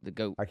I- the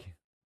goat.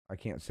 I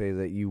can't say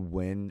that you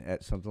win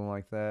at something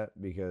like that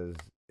because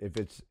if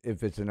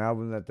it's an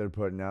album that they're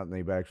putting out and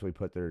they've actually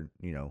put their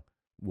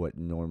what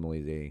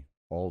normally they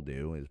all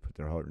do is put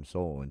their heart and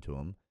soul into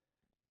them.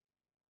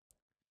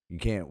 You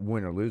can't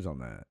win or lose on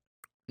that.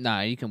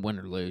 Nah, you can win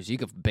or lose. You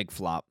can big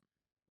flop.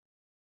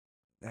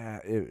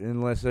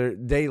 Unless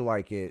they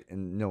like it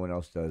and no one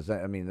else does.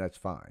 I mean, that's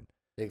fine.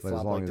 Big But as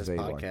flop long like as this they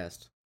like-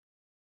 podcast.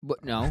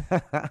 But no,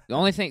 the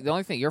only thing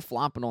you're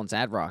flopping on is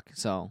Ad Rock.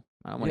 So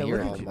I don't want to Yeah,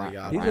 hear look it. at my you.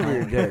 God. He's I over don't here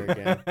wanna hear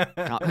dead. it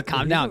again. Calm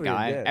He's down, over here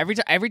guy. dead.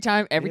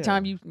 Every Yeah.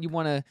 time you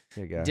want to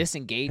Hey, guy.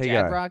 disengage Hey,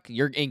 guy. Adrock,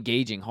 you're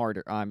engaging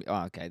harder.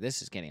 Okay,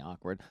 this is getting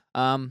awkward.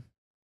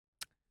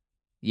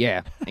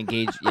 Yeah,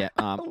 engage. Yeah,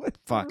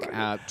 fuck.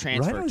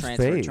 Transfer. Rhino's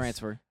Transfer. face.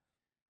 Transfer.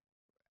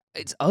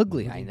 It's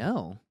ugly. What do I you-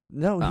 know.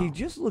 No, he Oh.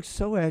 just looks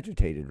so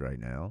agitated right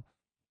now.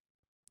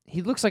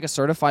 He looks like a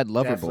certified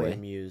lover Definitely boy.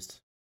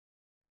 amused.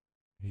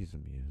 He's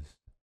amused.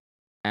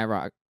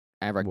 Adrock,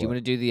 do you What? want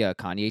to do the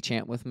Kanye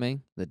chant with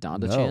me? The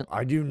Donda No, chant?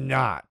 I do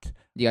not.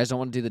 You guys don't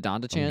want to do the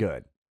Donda I'm chant?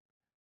 good.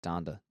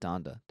 Donda.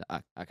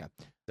 Okay.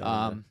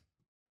 Donda.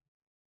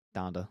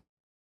 Donda.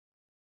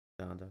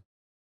 Donda.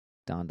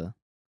 Donda.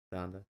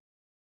 Donda.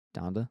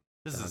 Donda.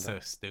 This is Donda. so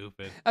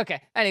stupid.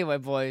 Okay. Anyway,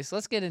 boys,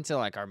 let's get into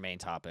like our main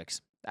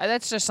topics.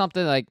 That's just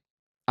something like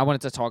I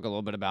wanted to talk a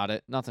little bit about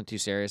it. Nothing too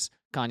serious.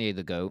 Kanye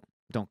the GOAT.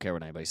 Don't care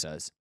what anybody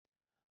says.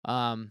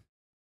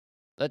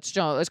 Let's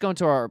go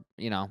into our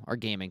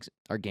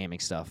gaming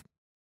stuff.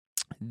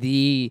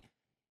 The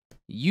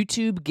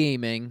YouTube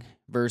gaming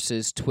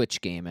versus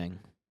Twitch gaming.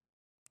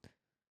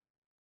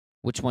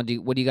 What do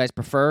you guys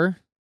prefer?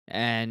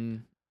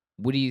 And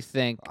what do you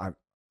think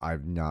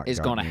I've not is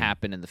going to gotten in-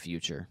 happen in the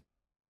future?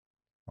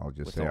 I'll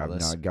just with say all I've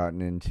this? not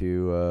gotten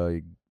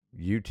into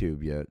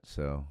YouTube yet.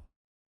 So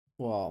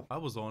Well, I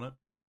was on it.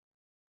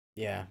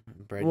 yeah.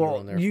 Brad, Well, you're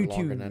on there for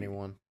longer than YouTube-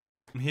 anyone.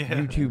 Yeah.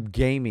 YouTube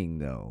gaming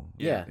though.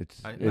 Yeah.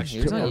 It's I it's He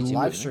was on I'm YouTube, live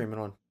wasn't he? streaming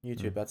on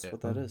YouTube. That's Yeah.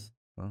 what that is.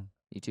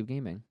 YouTube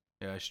gaming.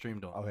 Yeah, I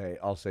streamed on. Okay,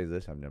 I'll say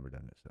this: I've never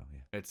done it. So yeah.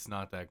 It's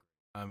not that.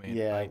 I mean,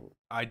 Yeah.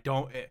 I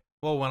don't.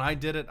 Well, when I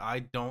did it, I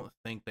don't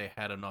think they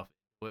had enough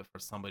input for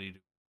somebody to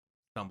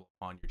stumble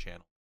upon your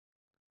channel.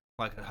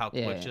 Like how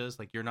Twitch Yeah. is.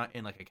 Like you're not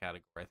in like a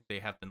category. I think they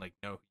have to like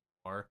know who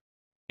you are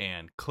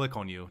and click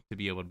on you to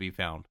be able to be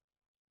found.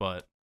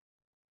 But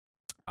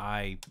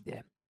I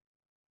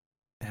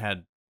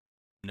had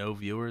no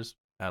viewers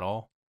at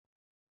all.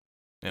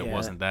 It Yeah.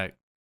 wasn't that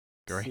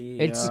great. See,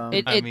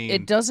 It I it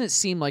mean- doesn't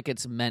seem like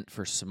it's meant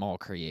for small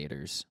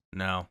creators.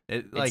 No,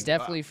 It's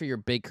definitely for your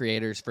big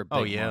creators for big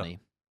Oh, yeah. money.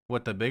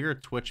 what the bigger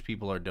Twitch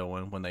people are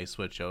doing when they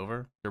switch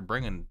over. They're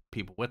bringing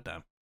people with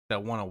them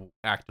that want to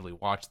actively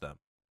watch them.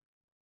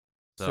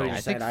 So So you're I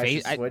saying think I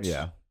should I- switch?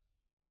 Yeah.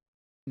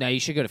 No, you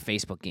should go to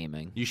Facebook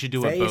gaming. you should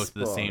do it both at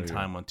the Facebook. same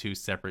time on two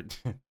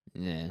separate.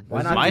 Yeah.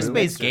 Why not MySpace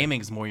Mixer?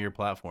 Gaming is more your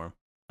platform.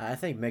 I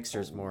think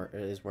Mixer's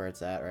is where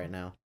it's at right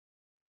now.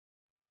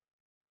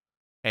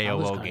 I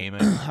was AOL gonna-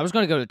 Gaming. I was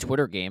going to go to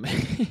Twitter gaming.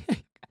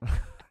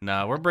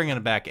 No, we're bringing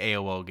it back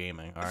AOL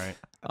Gaming. All right.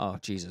 Oh,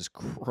 Jesus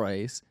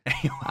Christ.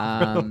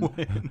 Um,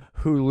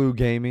 Hulu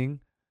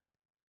gaming.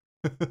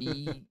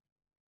 That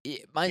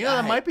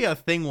that might be a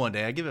thing one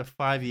day. I give it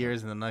 5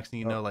 years, and the next thing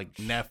you know, like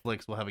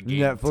Netflix will have a game.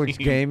 Netflix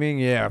team. gaming.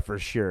 Yeah, for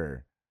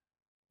sure.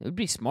 It would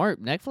be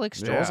smart.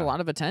 Netflix draws a Yeah.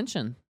 lot of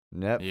attention.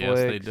 Netflix. Yes,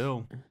 they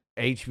do.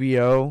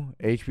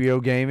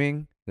 HBO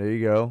gaming. There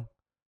you go.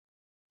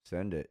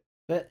 Send it.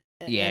 But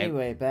Yeah.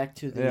 anyway, back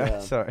to the Yeah,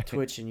 sorry.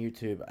 Twitch and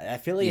YouTube. I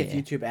feel like if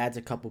Yeah. YouTube adds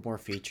a couple more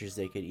features,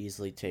 they could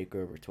easily take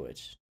over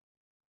Twitch.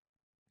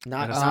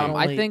 Not, That's not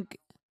I only- think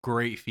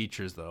Great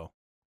features though.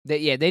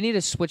 they need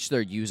to switch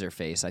their user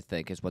face. I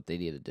think is what they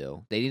need to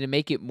do. They need to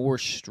make it more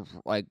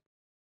like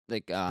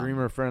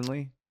Streamer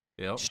friendly.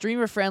 Yep.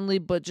 streamer friendly,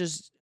 but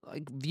just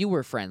like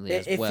viewer friendly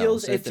as It well.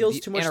 feels- so it that the feels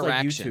too much like YouTube.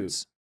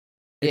 interactions-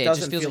 It Yeah, it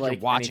doesn't just feels feel like like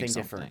you're watching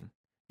anything something. different.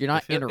 You're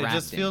not It interacting.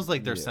 just feels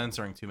like they're Yeah.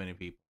 censoring too many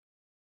people.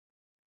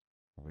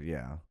 Well,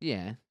 yeah.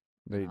 Yeah.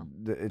 They Wow.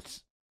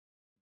 it's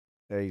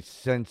a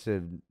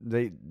sensitive.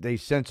 They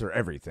censor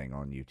everything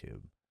on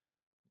YouTube.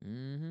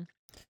 Mm-hmm.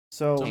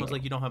 So It's almost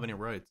like you don't have any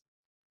rights.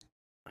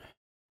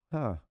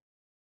 Huh.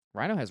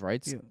 Rhino has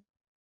rights. Yeah.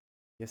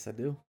 yes, I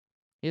do.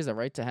 He has a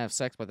right to have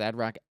sex with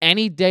Adrock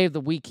any day of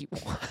the week he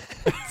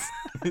wants.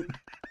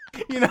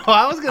 You know,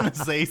 I was gonna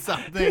say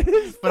something,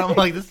 but I'm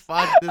like, this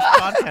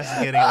podcast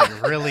is getting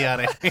like really out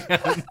of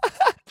hand.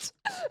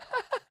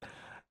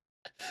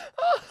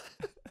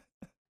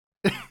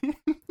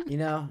 You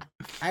know,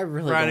 I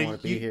really Ronnie, don't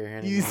want to be here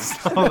anymore. You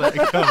saw that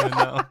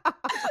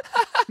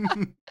coming,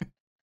 though.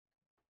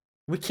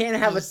 We can't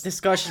have a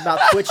discussion about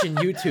Twitch and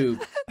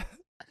YouTube.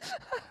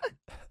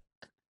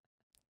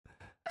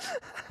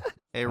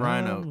 Hey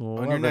Rhino, I'm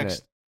on your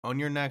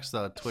loving next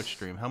it. Twitch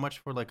stream, how much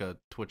for like a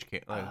Twitch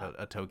cam, like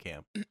a toe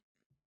cam?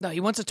 No, he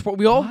wants a twerk.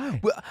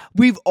 Why?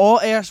 We've all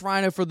asked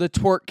Rhino for the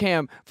twerk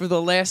cam for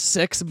the last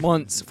 6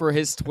 months for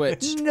his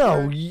Twitch.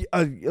 No,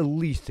 at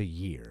least a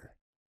year.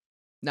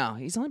 No,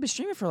 he's only been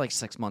streaming for like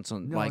 6 months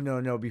on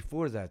No.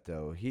 Before that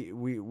though, we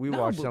No,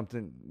 watched but-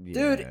 something.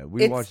 Dude, Yeah,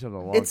 we it's- watched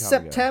something a long It's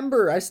time ago.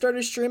 September. I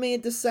started streaming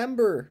in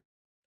December.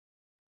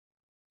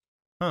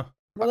 Huh.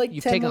 We're like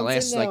You've 10 taken the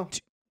months last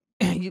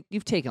in now.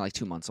 you've taken like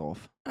 2 months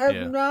off. I'm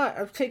Yeah. not.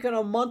 I've taken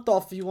a month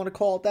off if you want to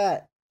call it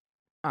that.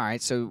 All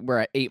right, so we're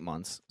at 8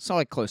 months. So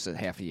like close to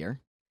half a year.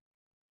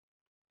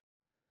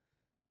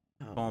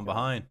 Oh, Falling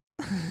God.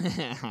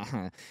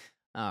 behind.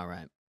 All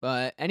right.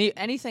 But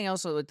anything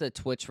else with the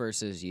Twitch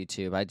versus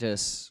YouTube?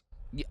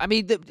 I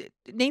mean,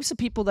 name some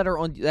people that are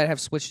on that have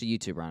switched to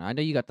YouTube, Ryan. I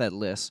know you got that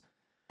list.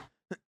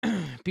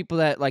 people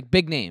that like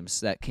big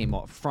names that came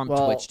off from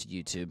Well, Twitch to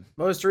YouTube.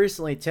 Most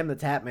recently, Tim the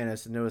Tapman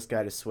is the newest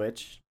guy to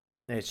switch.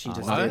 And she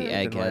just what? did The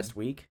it egghead. last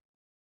week.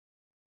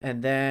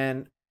 And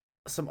then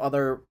some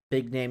other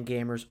big name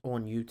gamers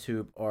on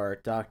YouTube are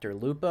Dr.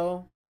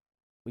 Lupo.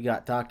 We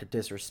got Dr.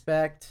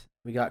 Disrespect.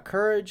 We got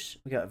Courage.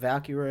 We got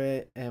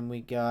Valkyrie. And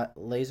we got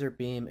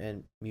Laserbeam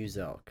and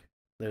Muselk.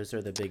 Those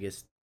are the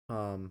biggest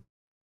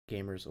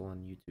gamers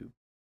on YouTube.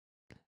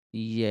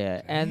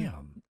 Yeah, and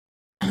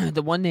Damn.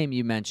 the one name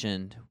you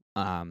mentioned,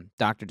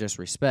 Dr.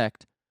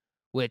 Disrespect,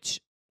 which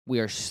we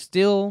are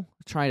still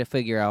trying to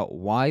figure out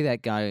why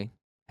that guy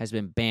has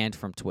been banned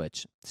from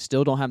Twitch.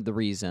 Still don't have the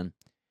reason.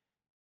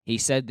 He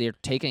said they're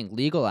taking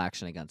legal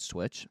action against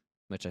Twitch,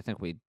 which I think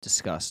we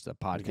discussed a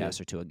podcast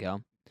or two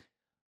ago.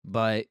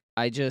 But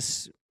I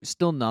just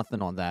still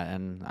nothing on that,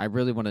 and I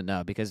really want to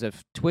know, because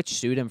if Twitch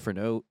sued him for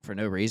no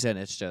reason,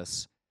 it's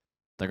just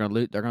they're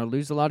gonna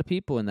lose a lot of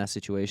people in that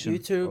situation.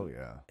 YouTube, Oh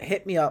yeah.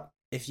 hit me up.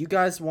 If you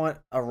guys want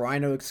a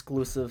Rhino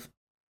exclusive,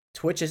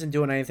 Twitch isn't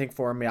doing anything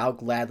for me. I'll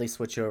gladly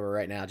switch over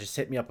right now. Just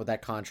hit me up with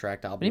that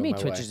contract. I'll What be do you on mean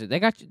my Twitch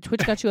way.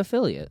 Twitch got you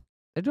affiliate?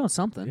 They're doing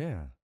something.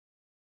 Yeah.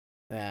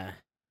 Yeah.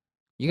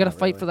 You got to Not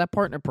fight really. for that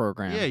partner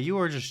program. Yeah, you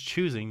are just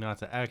choosing not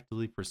to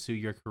actively pursue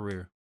your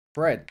career.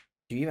 Fred,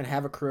 do you even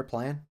have a career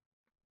plan?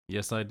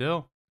 Yes, I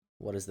do.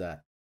 What is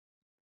that?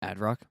 Ad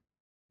Rock.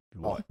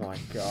 What? Oh my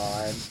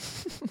god.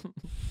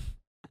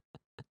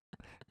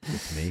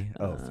 It's me?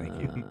 Oh,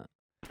 thank you.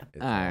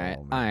 It's All right,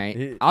 all me. all right.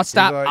 He- I'll he's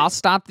stop. like- I'll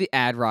stop the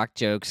Ad Rock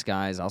jokes,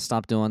 guys. I'll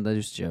stop doing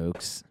those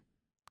jokes.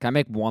 Can I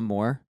make one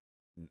more?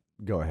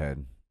 Go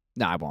ahead.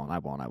 No, I won't.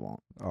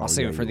 Oh, I'll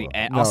save yeah, it for you the will.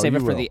 end. No, I'll save you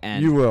it for will. the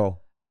end. You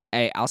will.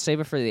 Hey, I'll save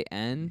it for the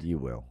end. You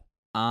will.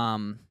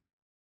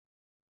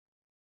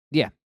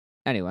 Yeah.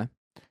 Anyway,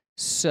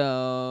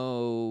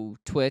 so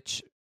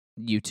Twitch,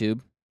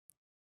 YouTube,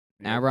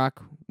 Ad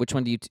Rock. Which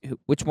one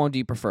do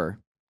you prefer?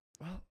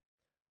 Well,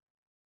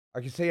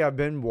 I can say I've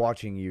been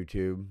watching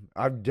YouTube.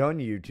 I've done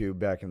YouTube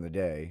back in the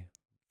day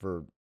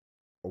for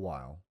a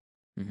while.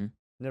 Mhm.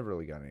 Never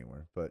really got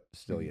anywhere, but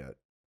still Mhm. yet.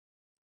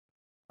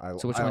 I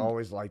So which I one-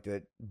 always liked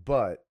it,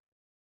 but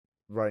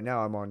right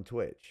now I'm on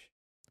Twitch.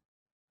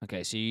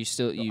 Okay, so you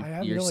still I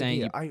have you're no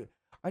saying idea.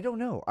 I don't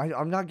know.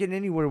 I'm not getting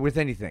anywhere with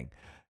anything.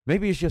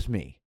 Maybe it's just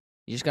me.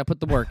 you just got to put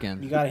the work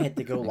in. You gotta hit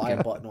the go Okay.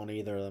 live button on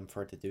either of them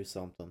for it to do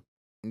something.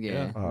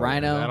 Yeah. Oh,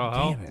 Rhino. That'll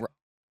help. Damn it.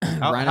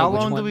 Rhino, How which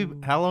long one? do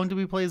we? How long do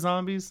we play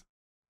zombies?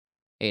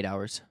 8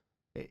 hours.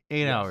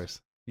 8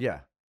 hours.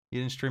 Yeah. You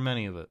didn't stream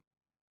any of it.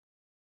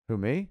 Who,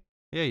 me?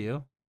 Yeah,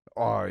 you.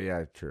 Oh,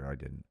 yeah, true. I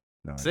didn't.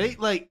 No. I See, didn't.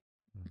 like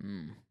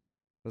Mm. It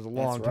was a That's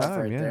long rough time.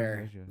 right yeah.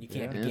 there. You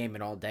can't Yeah. be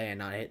gaming all day and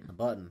not hitting the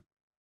button.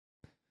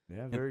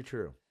 Yeah, very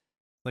true.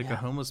 a Yeah.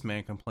 homeless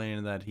man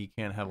complaining that he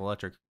can't have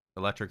electric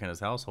in his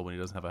household when he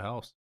doesn't have a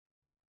house.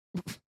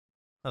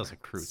 That was a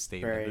crude It's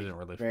statement. very- it didn't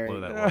really very- flow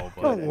that well,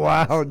 Oh, but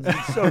wow,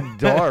 it's so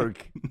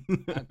dark.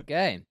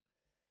 Okay.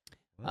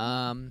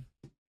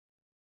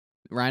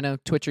 Rhino,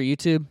 Twitch or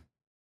YouTube?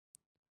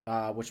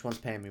 Which one's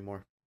paying me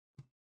more?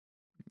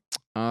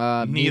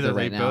 neither. They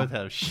right now. both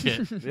have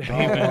shit.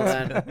 well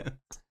then.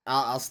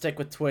 I'll stick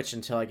with Twitch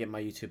until I get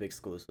my YouTube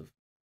exclusive.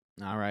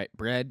 All right,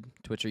 Bread,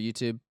 Twitch or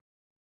YouTube?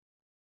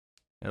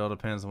 It all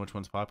depends on which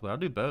one's popular. I'll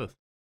do both.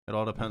 It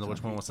all depends on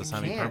which one wants to You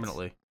sign me can't.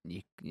 permanently.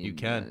 You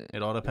can. uh,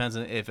 It all depends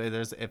on if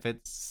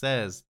it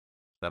says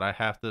that I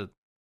have to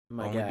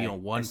My only be guy,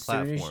 on one as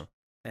soon as- platform.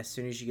 As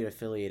soon as you get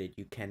affiliated,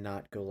 you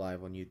cannot go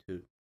live on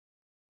YouTube.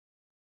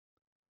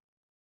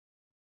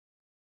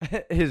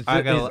 his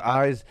I gotta- his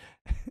eyes.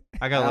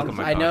 I gotta look at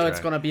my I know it's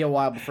contract. gonna be a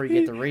while before you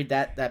get to read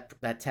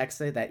that text,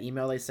 that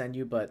email they send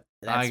you, but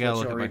that's I gotta what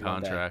look you'll at my read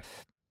one day. contract.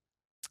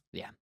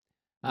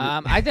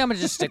 I think I'm gonna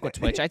just stick with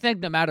Twitch. I think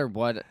no matter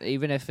what,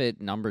 even if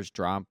numbers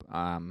drop,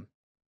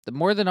 the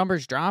more the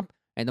numbers drop,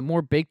 and the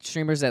more big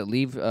streamers that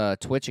leave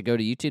Twitch and go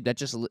to YouTube,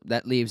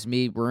 that leaves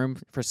me room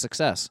for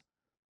success.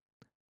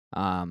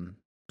 So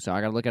I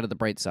gotta look at it the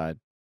bright side,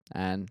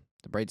 and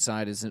the bright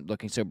side isn't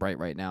looking so bright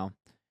right now.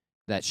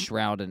 That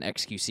Shroud and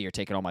XQC are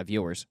taking all my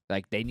viewers.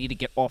 Like they need to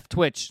get off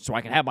Twitch so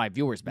I can have my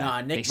viewers back.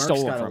 Nah, they Nick stole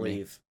Merck's them gotta from me.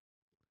 leave.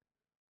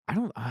 I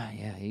don't.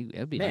 Yeah,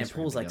 it'd be Man, nice for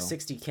him pulls to like go.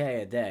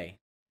 60K a day.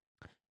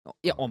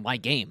 Yeah, on my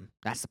game.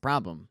 That's the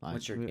problem.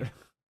 What's your game?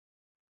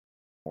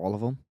 All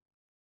of them.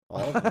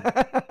 All of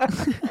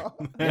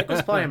them. Nick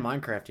was playing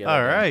Minecraft the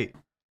other All day. right.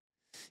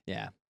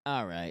 Yeah.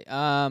 All right.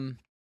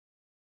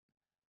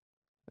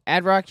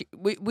 Ad Rock,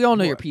 we all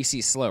know your What?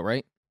 PC's slow,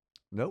 right?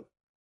 Nope.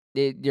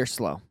 You're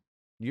slow.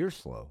 You're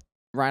slow.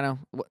 Rhino,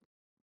 what?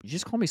 You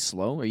just call me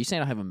slow? Are you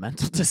saying I have a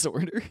mental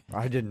disorder?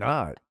 I did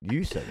not.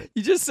 You said it.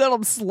 You just said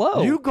I'm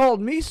slow. You called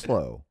me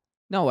slow.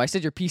 No, I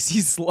said your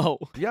PC's slow.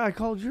 Yeah, I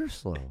called you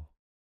slow.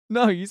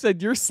 No, you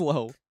said you're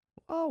slow.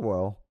 Oh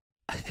well.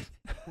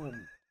 Oh,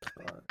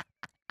 God.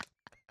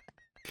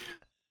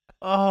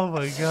 Oh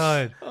my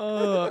god.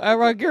 Ad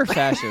Rock, you're a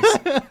fascist.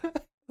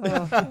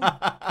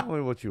 Tell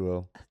me what you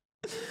will.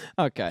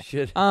 Okay.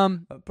 Shit.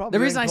 The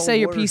reason I say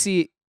your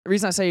PC, the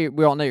reason I say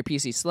we all know your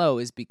PC slow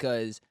is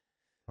because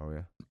Oh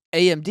yeah.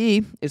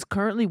 AMD is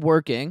currently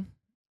working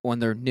on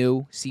their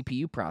new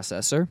CPU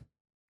processor,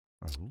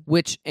 Oh.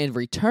 which in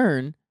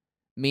return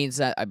means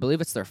that I believe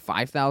it's their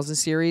 5000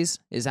 series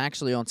is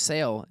actually on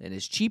sale and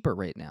is cheaper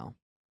right now.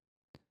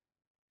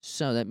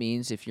 So that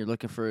means if you're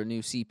looking for a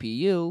new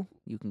CPU,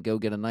 you can go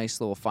get a nice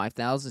little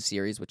 5000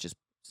 series, which is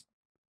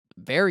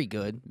very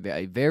good,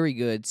 very, very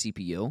good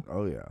CPU.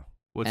 Oh yeah.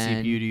 What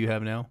And- CPU do you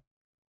have now?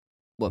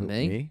 What, Who,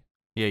 me?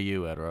 Yeah,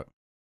 you, Edrock.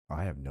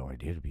 I have no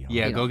idea, to be honest.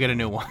 Yeah, You go don't get a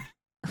know. new one.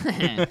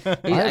 I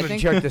I haven't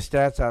think- checked the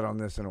stats out on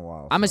this in a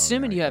while. I'm so,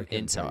 assuming you I have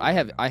couldn't tell Intel. you I right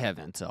have now. I have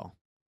Intel.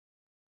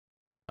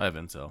 I have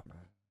Intel.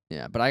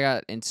 Yeah, but I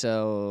got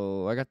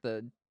Intel. I got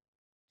the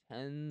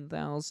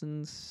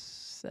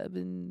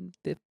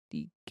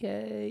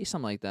 10,750K,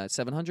 something like that.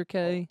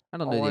 700K. I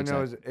don't know All the I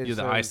know exact. is You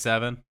the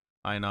i7,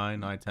 i9,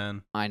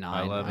 i10. I9.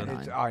 i11.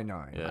 It's I9.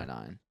 i9. Yeah.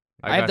 I9.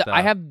 I got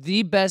I the- have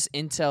the best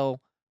Intel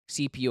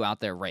CPU out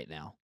there right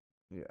now.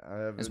 Yeah, I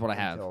have Is an what I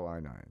have. Intel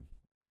i9.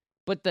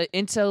 But the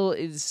Intel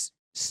is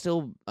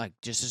still like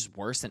just as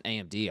worse than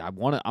AMD.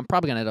 I'm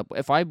probably gonna end up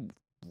if I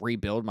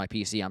rebuild my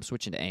PC, I'm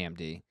switching to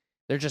AMD.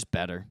 They're just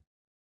better.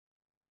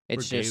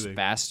 It's For just gaming.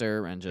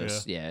 faster and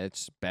just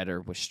it's better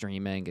with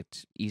streaming.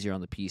 It's easier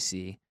on the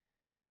PC.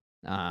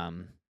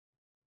 Rhino,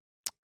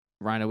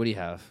 what do you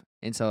have?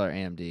 Intel or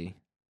AMD?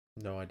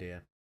 No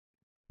idea.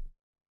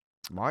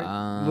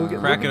 Look at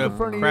Crack look it at up. the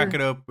front of Crack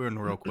your- it open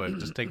real quick.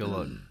 Just take a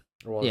look.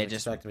 I wasn't Yeah,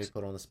 just- expecting to be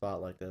put on the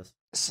spot like this.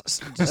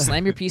 Just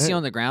slam your PC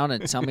on the ground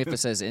and tell me if it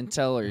says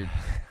Intel or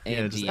AMD.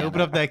 Yeah, just on open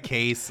it. up that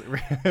case,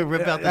 rip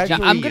out the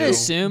Actually, Yeah, I'm gonna GPU.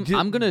 assume Ju-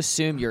 I'm gonna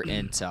assume you're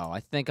Intel.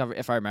 I think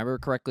if I remember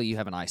correctly, you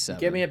have an i7.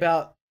 Give me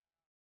about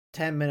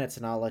 10 minutes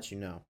and I'll let you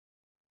know.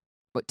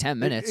 What 10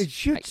 minutes? It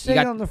should You say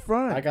got- on the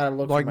front. I gotta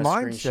look like for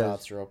my mine screenshots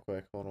says. real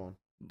quick. Hold on.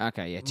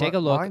 Okay, yeah. Take a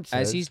look Mine as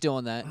says- he's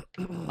doing that.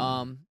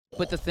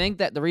 But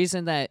the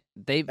reason that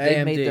they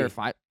made their AMD.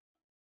 five.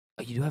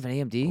 Oh, you do have an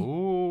AMD?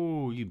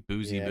 Ooh, you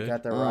boozy Yeah, I bitch.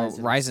 got the Oh,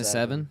 Ryzen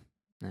 7.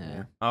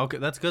 7. Yeah. Okay,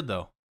 that's good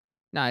though.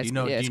 No, it's Do you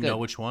know? yeah, do it's you good. know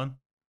which one?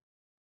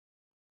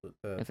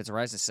 If it's a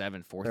Ryzen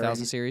 7 4000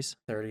 30. series.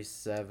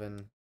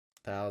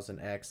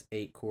 37,000X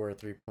 8 core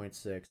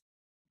 3.6.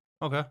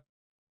 Okay.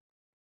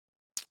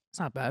 It's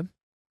not bad.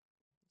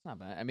 It's not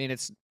bad. I mean,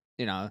 it's not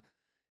a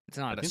think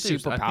there's-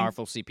 super I think-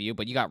 powerful CPU,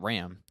 but you got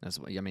RAM. That's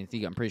what I mean.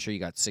 I'm pretty sure you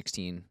got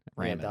 16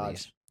 RAM at Dodge.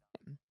 least.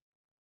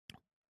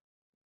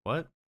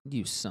 What?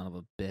 You son of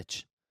a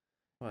bitch.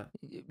 What?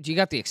 Do you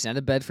got the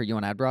extended bed for you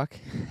and Adbrock?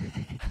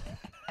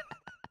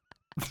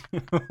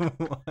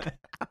 What?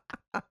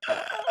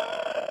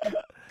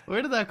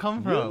 Where did that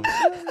come from?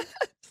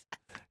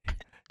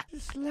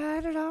 Just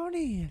slide it on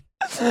in.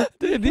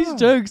 Dude, these Yeah.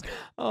 jokes.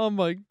 Oh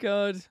my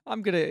god.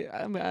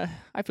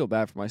 I feel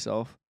bad for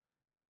myself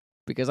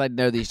because I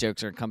know these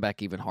jokes are gonna come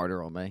back even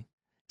harder on me.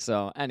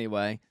 So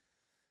anyway,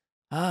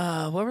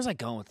 where was I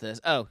going with this?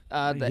 Oh,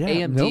 the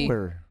Yeah, AMD.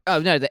 Nowhere. Oh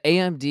no, the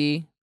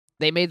AMD.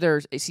 They made their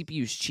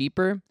CPUs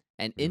cheaper,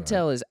 and Right.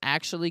 Intel is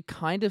actually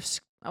kind of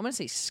I'm gonna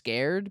say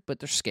scared, but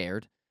they're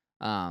scared.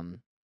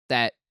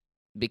 That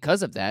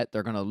because of that,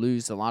 they're gonna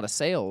lose a lot of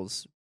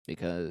sales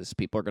because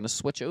people are gonna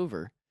switch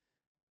over,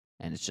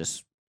 and it's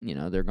just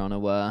they're gonna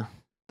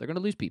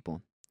lose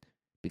people I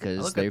because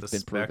look they've at the been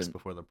specs proven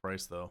before the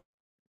price though.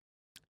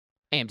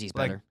 AMD's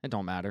like- better. It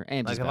don't matter.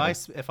 AMD's Like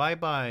better. if I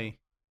buy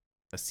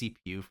a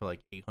CPU for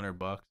like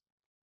 $800,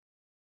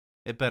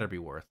 it better be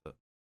worth it.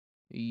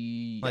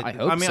 Like, I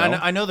hope mean, so.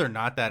 I know they're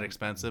not that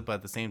expensive, but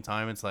at the same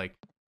time, it's like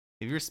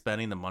if you're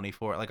spending the money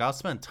for it, like I'll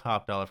spend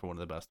top dollar for one of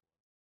the best.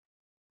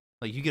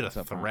 Like you get What's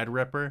a up, Ron?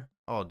 Threadripper.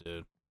 Oh,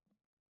 dude,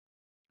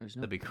 There's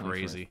no that'd be point for a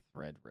crazy.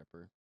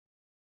 Threadripper.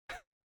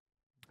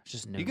 There's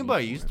just no you can need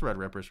buy for used it.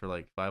 Threadrippers for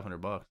like $500. I'm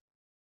gonna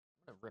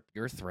rip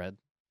your thread.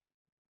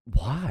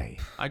 Why?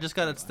 I just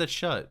got it stitched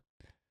shut.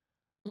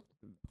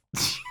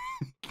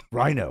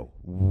 Rhino.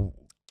 All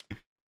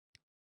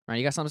right,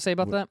 you got something to say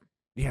about What- that?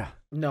 Yeah.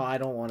 No, I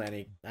don't want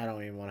any. I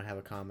don't even want to have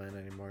a comment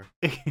anymore.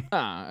 Okay.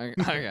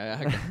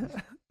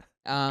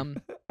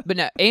 But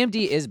no, AMD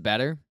is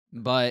better,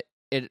 but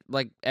it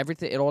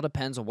everything. It all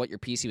depends on what your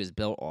PC was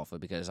built off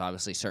of, because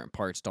obviously certain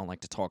parts don't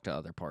like to talk to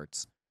other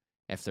parts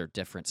if they're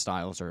different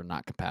styles or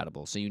not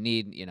compatible. So you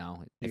need, if you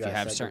gotta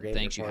have certain segregate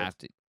things, your you have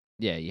to.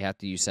 Yeah, you have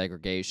to use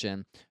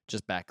segregation.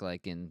 Just back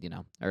like in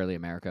early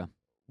America.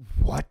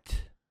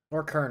 What?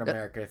 Or current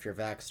America if you're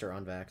vaxxed or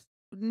unvaxxed.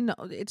 No,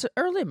 it's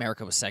early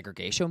America was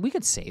segregation. We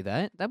can say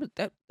that.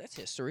 That's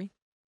history.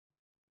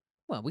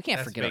 Well, we can't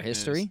That's forget our fake news.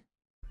 history.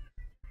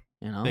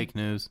 Fake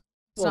news.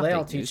 It's Well, not they fake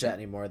don't teach news. that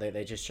anymore.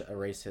 They just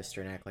erase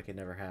history and act like it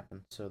never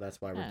happened. So that's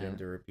why we're Yeah. doomed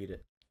to repeat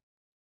it.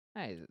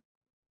 Hey,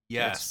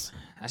 Yes,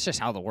 that's just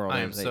how the world I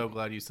am is. They- so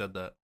glad you said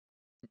that.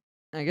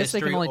 I guess they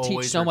history can only teach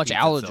always so much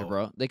repeats itself.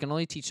 algebra. They can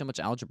only teach so much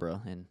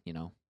algebra, and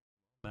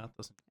Math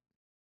doesn't.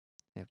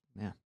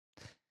 yeah.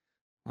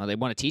 Well, they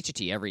want to teach it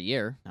to you every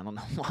year. I don't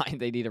know why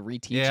they need to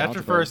reteach. Yeah, after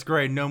algebra. first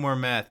grade, no more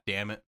math.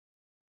 Damn it.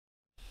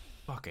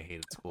 Fuck, I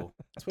hated school.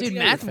 That's what Dude, you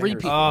get your math fingers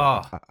repeat-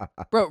 for.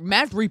 Oh, Bro,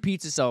 math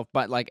repeats itself,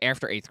 but like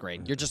after 8th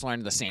grade, you're just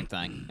learning the same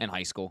thing in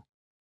high school.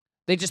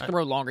 They just I-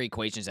 throw longer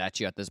equations at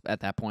you at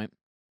that point.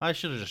 I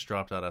should have just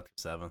dropped out after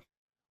 7th.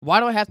 Why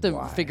do I have to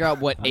Why? figure out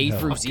what A No.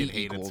 through Fucking Z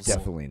hate it. equals?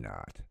 Definitely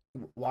not.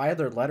 Why are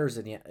there letters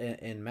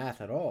in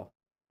math at all?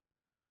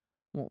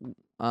 Well,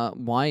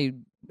 why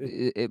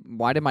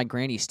did my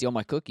granny steal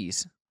my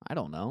cookies? I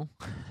don't know.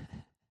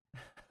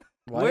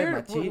 Why did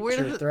my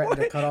teacher threaten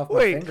to cut off my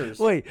fingers?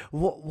 Wait,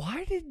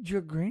 why did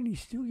your granny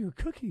steal your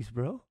cookies,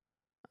 bro?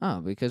 Oh,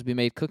 because we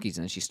made cookies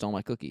and she stole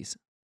my cookies.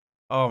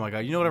 Oh my god!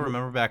 You know what I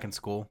remember back in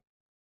school?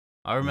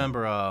 I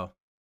remember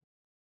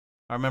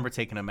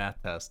taking a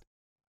math test,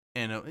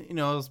 and it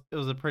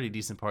was a pretty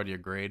decent part of your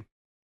grade,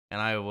 and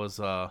I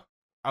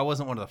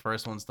wasn't one of the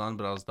first ones done,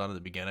 but I was done at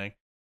the beginning,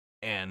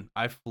 and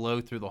I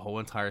flowed through the whole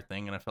entire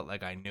thing, and I felt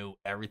like I knew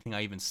everything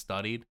I even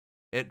studied.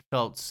 It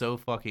felt so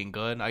fucking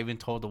good. I even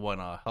told the one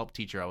help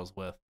teacher I was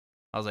with,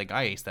 I was like,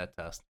 I aced that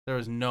test. There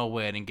was no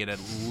way I didn't get at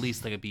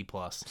least like a B+.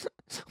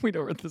 We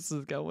know where this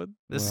is going.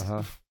 This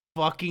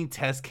fucking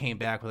test came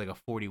back with like a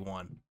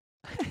 41.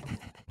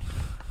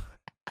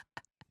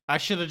 I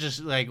should have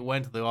just like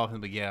went to the office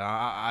and be like, yeah,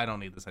 I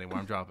don't need this anymore.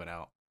 I'm dropping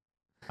out.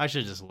 I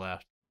should have just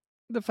left.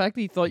 The fact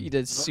that you thought you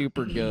did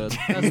super good.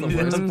 That's the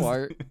worst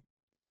part.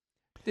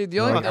 Dude,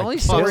 the Like, only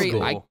fuck story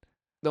school.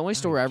 the only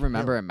story I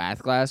remember in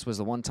math class was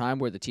the one time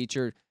where the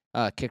teacher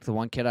kicked the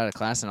one kid out of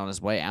class, and on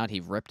his way out, he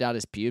ripped out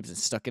his pubes and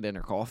stuck it in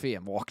her coffee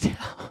and walked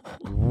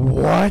out.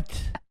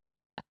 What?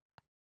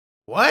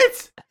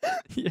 What?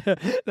 Yeah,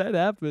 that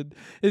happened.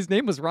 His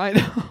name was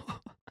Rhino.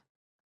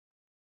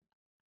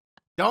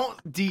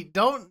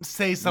 Don't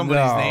say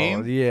somebody's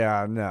name.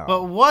 Yeah, no.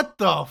 But what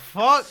the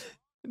fuck?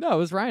 No, it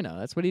was Rhino.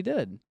 That's what he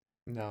did.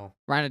 No.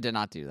 Rhino did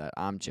not do that.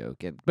 I'm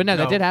joking. But no,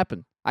 No. that did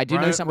happen. I do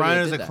know somebody that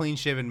Ryan is did a that.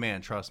 clean-shaven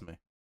man. Trust me.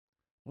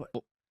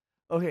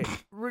 Okay.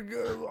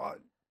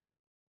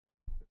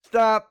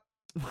 Stop.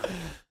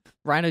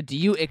 Rhino, do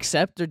you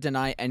accept or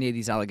deny any of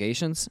these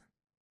allegations?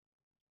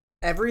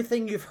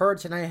 Everything you've heard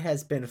tonight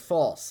has been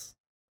false.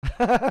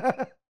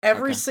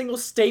 Every Okay. single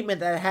statement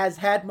that has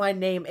had my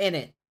name in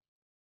it.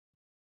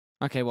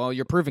 Okay, well,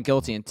 you're proven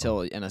guilty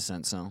until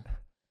innocent, so.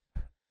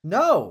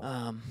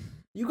 No.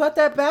 You got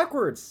that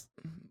backwards.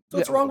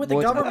 What's Yeah, wrong with the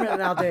what's- government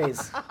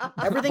nowadays?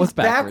 Everything's What's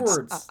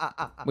backwards?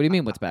 backwards. What do you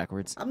mean what's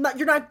backwards?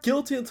 You're not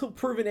guilty until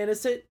proven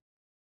innocent.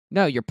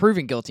 No, you're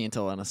proven guilty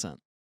until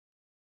innocent.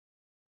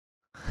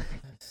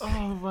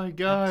 Oh my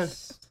god.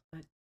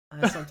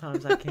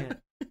 Sometimes I can't.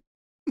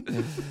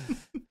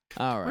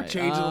 All right. We're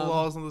changing the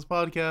laws on this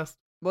podcast.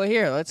 Well,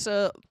 here, let's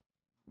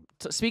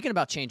speaking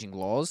about changing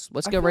laws,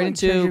 let's I go feel right like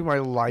changing into my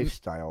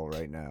lifestyle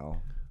right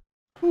now.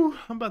 Whew,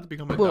 I'm about to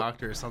become a Well-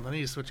 doctor or something. I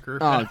need to switch career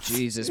Oh, paths.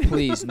 Jesus,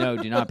 please, no,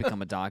 do not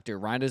become a doctor.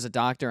 Rhino's a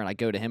doctor, and I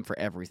go to him for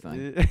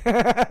everything.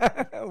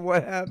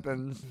 What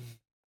happens?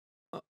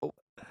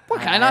 What,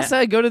 can I not say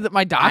I go to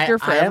my doctor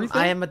for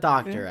everything? I am a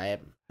doctor.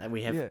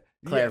 We have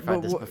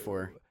clarified this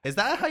before. Is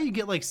that how you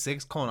get like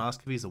 6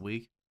 colonoscopies a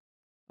week?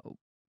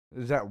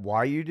 Is that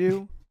why you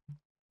do?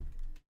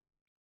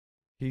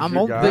 He's I'm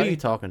your only- Who are guy. you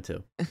talking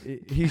to?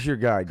 He's your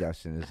guy,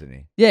 Dustin, isn't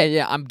he?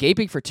 Yeah, I'm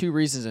gaping for 2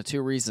 reasons and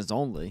 2 reasons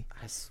only.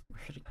 I swear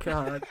to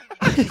God.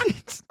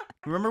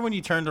 Remember when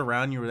you turned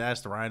around, you were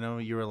asked Rhino,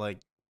 you were like,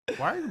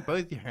 why are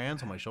both your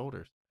hands on my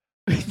shoulders?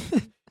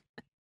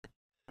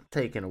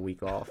 Taking a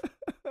week off.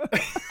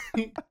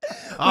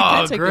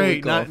 Oh, take a great.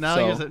 week Now, off, now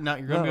so- you're going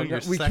to be on your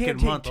we second can't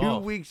take month 2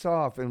 off. weeks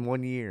off in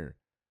 1 year.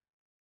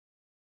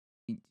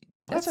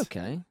 That's What?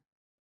 okay.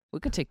 We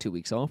could take 2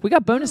 weeks off. We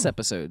got bonus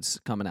episodes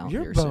coming out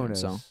Your here bonus.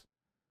 soon, so.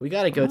 We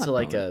got to go I'm to not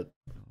like bonus.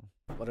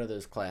 what are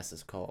those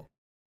classes called?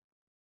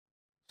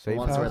 The Safe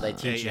ones where house? they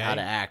teach you how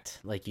to AA? act,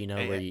 like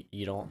where AA?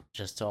 you don't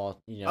just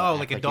all Oh, act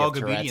like a you have dog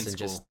Tourette's obedience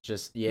and school.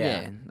 just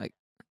yeah. like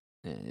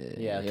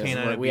Yeah, 'cause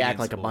Canine we act obedience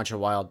like a school. bunch of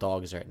wild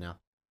dogs right now.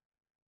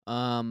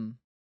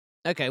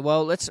 Okay,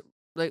 well, I'm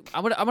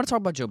gonna talk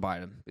about Joe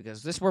Biden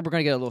because this is where we're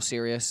gonna get a little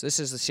serious. This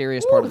is the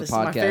serious part of the this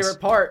podcast. is my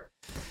favorite part.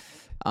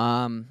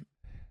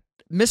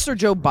 Mr.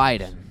 Joe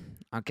Biden.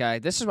 Okay,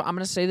 this is I'm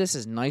gonna say this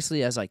as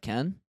nicely as I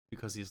can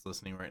Because he's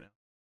listening right now.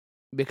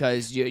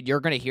 because you're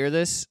gonna hear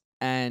this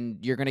and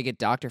you're gonna get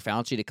Dr.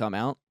 Fauci to come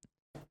out.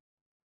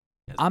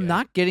 Yes, I'm guy.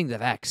 not getting the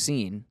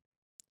vaccine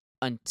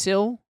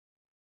until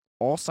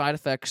all side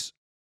effects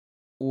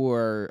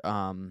or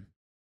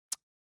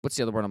what's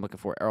the other word I'm looking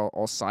for?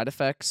 All side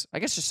effects. I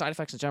guess just side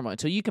effects in general.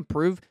 Until you can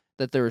prove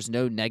that there is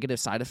no negative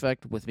side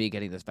effect with me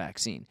getting this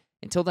vaccine.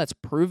 Until that's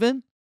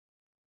proven,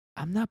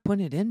 I'm not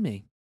putting it in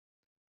me.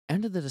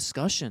 End of the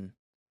discussion.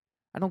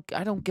 I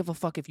don't give a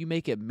fuck if you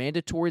make it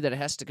mandatory that it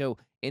has to go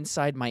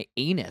inside my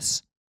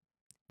anus.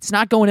 It's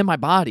not going in my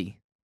body.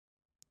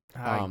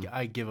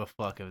 I give a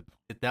fuck.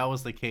 If that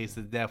was the case,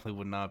 it definitely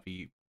would not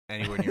be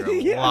anywhere near a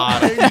Yeah,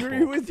 lot I of agree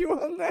people. with you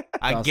on that.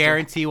 I Dustin.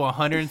 guarantee you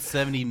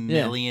 170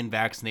 million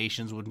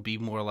vaccinations would be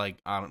more like,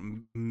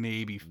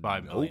 maybe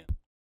 5 million.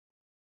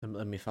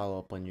 Let me follow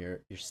up on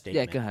your Yeah,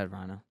 statement. go ahead,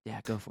 Rhino.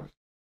 Yeah, go for it.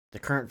 The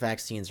current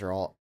vaccines are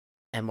all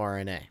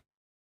mRNA.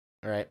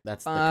 All right,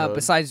 that's the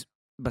code.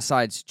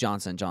 Besides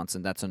Johnson &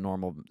 Johnson, that's a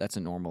normal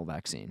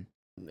vaccine.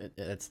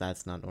 That's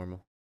not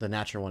normal. The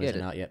natural one Yeah,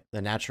 isn't out yet.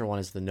 The natural one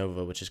is the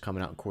Nova, which is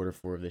coming out in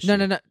Q4 of this No,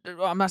 year. no,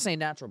 no. I'm not saying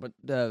natural, but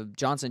the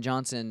Johnson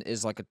Johnson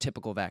is like a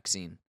typical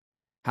vaccine.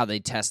 How they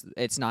test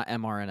it's not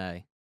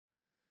mRNA.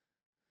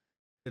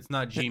 It's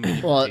not gene Well,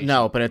 manipulation.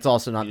 no, but it's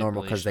also not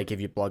normal because they manipulation.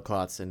 give you blood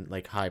clots in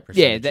like high Yeah,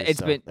 percentages. it's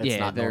so been it's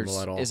not normal there's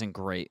at all. isn't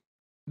great.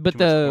 But Too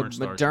much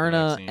the cornstarch in the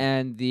Moderna vaccine.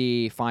 and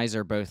the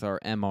Pfizer both are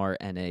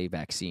mRNA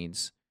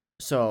vaccines.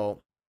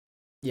 So,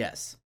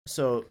 yes.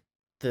 So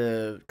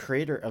the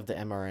creator of the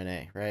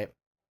mRNA, right?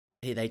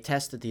 They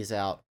tested these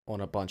out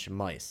on a bunch of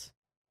mice.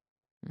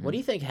 What do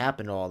you think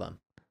happened to all of them?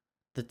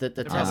 The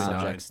test probably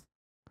subjects.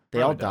 They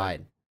Probably all died.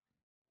 died.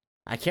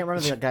 I can't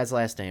remember the guy's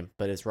last name,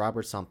 but it's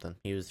Robert something.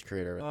 He was the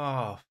creator of it.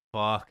 Oh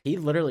fuck! He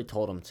literally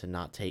told him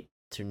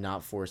to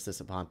not force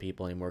this upon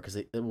people anymore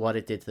because what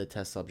it did to the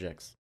test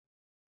subjects.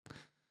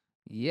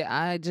 Yeah,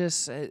 I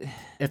just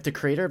If the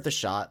creator of the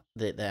shot,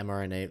 the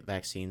mRNA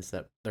vaccines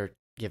that they're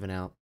giving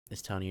out,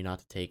 is telling you not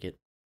to take it,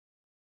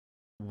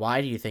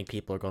 why do you think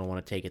people are going to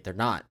want to take it? They're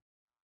not.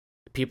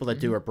 The people that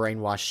do are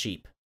brainwashed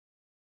sheep.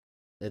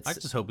 I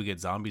just hope we get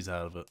zombies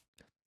out of it.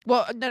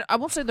 well, no, I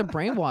won't say they're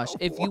brainwashed.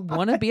 If you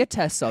want to be a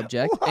test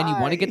subject and you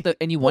want to get the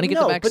Well,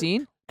 no, but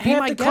vaccine, be half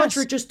my the guest.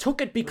 country just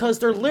took it because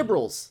they're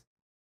liberals.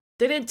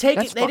 They didn't take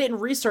That's it. They fi- didn't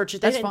research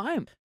it. That's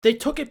fine. They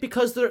took it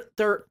because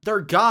their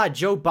god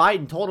Joe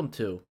Biden told them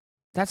to.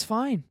 That's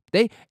fine.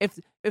 If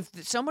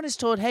someone is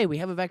told, "Hey, we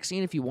have a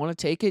vaccine. If you want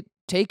to take it,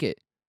 take it."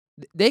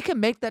 They can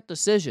make that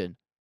decision,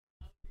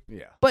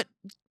 Yeah. but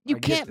you I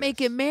get can't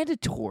make it this.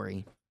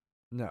 mandatory.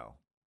 No.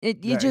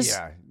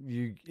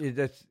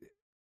 That's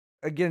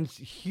against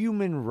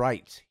human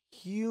rights.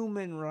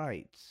 Human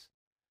rights.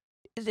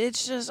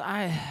 It's just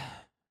I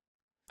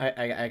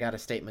got a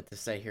statement to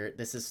say here.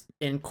 This is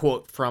in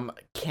quote from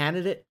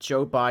candidate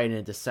Joe Biden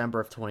in December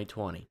of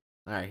 2020.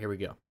 All right, here we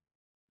go.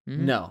 Mhm.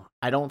 No,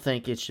 I don't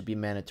think it should be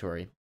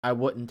mandatory. I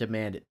wouldn't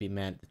demand it be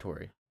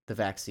mandatory. The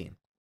vaccine.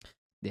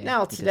 Yeah,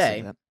 Now, he did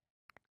say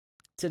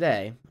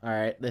Today, all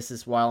right, this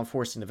is while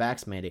enforcing the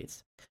vax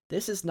mandates.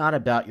 This is not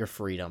about your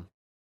freedom.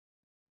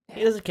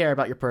 He doesn't care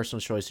about your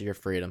personal choice or your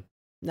freedom.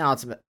 Now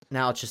it's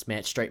just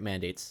straight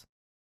mandates.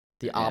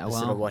 The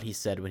opposite well- of what he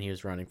said when he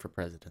was running for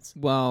presidency.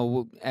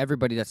 Well,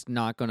 everybody that's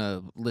not going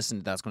to listen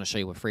to that's going to show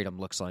you what freedom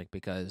looks like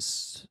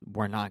because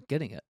we're not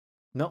getting it.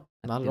 Nope,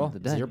 At not the at end all. of the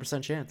day.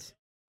 0% chance.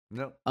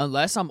 No.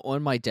 Unless I'm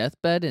on my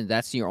deathbed and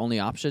that's your only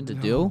option to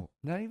do.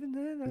 Not even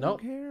then. I Nope.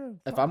 don't care.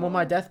 If Fuck I'm on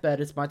my off. deathbed,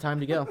 it's my time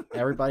to go.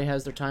 Everybody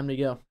has their time to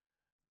go.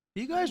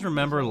 Do you guys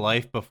remember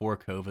life before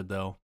COVID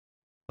though?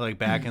 Like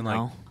back in like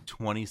No.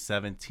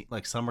 2017,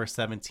 like summer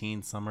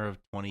 17, summer of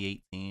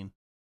 2018.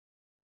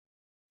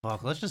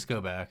 Fuck, let's just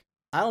go back.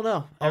 I don't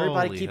know.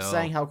 Everybody Holy keeps hell.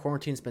 saying how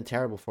quarantine's been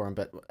terrible for him,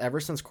 but ever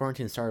since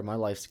quarantine started, my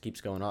life keeps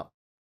going up.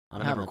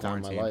 I'm I having never a time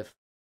in my quarantined. life.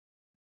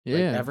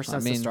 Yeah. Like, ever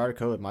since the start of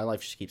COVID, my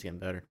life just keeps getting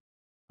better.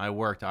 I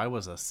worked. I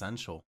was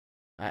essential.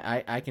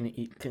 I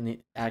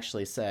can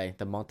actually say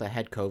the month I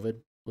had COVID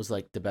was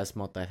like the best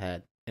month I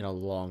had in a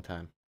long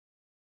time.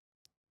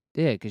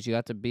 Yeah, because you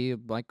have to be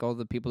like all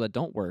the people that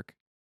don't work.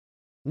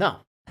 No,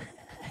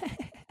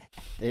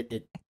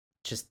 it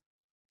just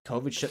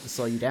COVID shouldn't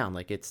slow you down.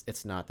 Like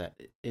it's not that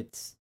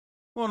it's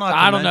Well, not.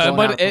 I to don't know, mention-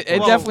 going but out it for-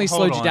 Well, definitely hold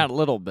slowed you on. down a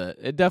little bit.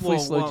 It definitely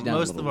slowed you down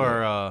most a of little bit.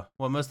 our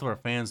most of our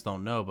fans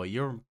don't know, but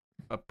you're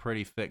a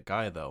pretty fit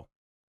guy though.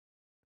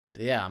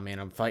 yeah. I mean,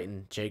 I'm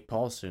fighting Jake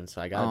Paul soon,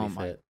 so I gotta Oh be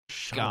my fit.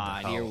 Shut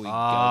God, the here hell we go.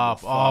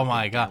 up. We're Oh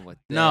my fucking god. done with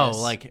No, this.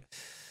 like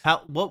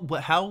how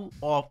how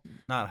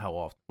often? Not how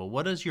often, but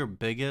what is your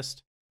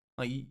biggest?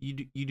 Like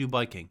you do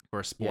biking for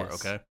a sport,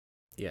 Yes. okay?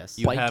 Yes.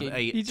 You have Biking.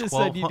 a He just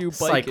said you do 12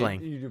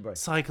 Cycling. You do both.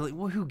 cycling.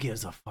 Well, who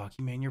gives a fuck,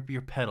 man? You're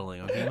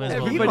pedaling. Okay? You might as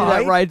well Everybody might.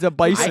 that rides a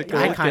bicycle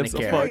I kinda gives a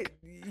care. fuck.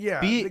 Yeah.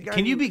 be. the guy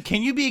Can you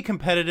who- be a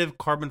competitive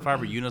carbon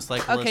fiber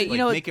unicyclist? Okay, you Like,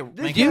 know what? make it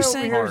This make guy You it over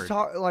saying- here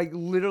hard. is like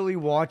literally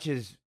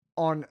watches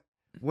on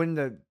when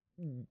the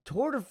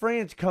Tour de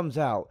France comes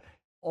out.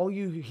 All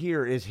you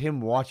hear is him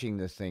watching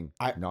this thing.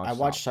 I nonstop.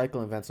 watch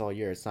cycling events all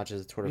year. It's not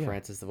just the Tour de Yeah.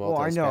 France. It's the Well,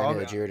 Vuelta I to know, España, I the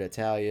mean- Giro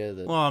d'Italia.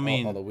 Well, I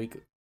mean, all the week.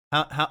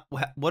 How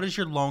what is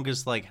your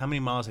longest, like, how many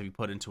miles have you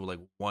put into like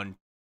one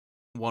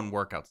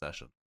workout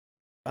session?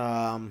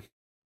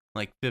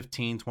 Like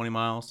 15, 20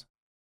 miles?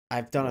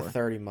 I've done a Four.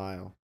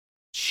 30-mile.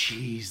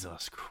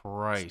 Jesus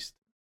Christ.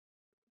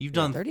 You've Yeah,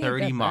 done 30 ain't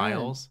 30 that bad.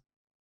 miles?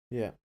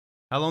 Yeah.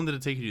 How long did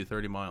it take you to do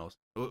 30 miles?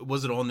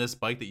 Was it on this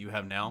bike that you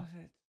have now?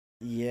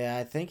 Yeah,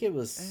 I think it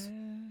was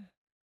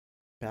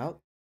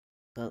about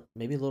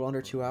maybe a little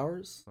under 2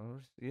 hours.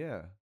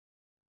 Yeah.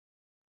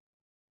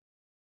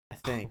 I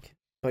think.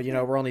 But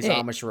we're on these Hey,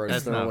 Amish roads.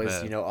 that's They're not always,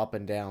 bad. up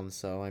and down.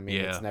 So I mean,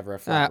 Yeah. it's never a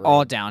flat road.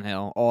 All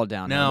downhill. All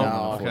downhill. No,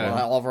 No, okay.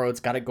 well, all roads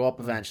got to go up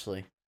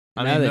eventually.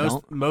 I No, mean, they most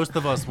don't. most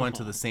of us went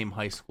to the same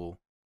high school.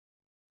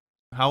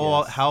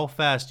 Yes. How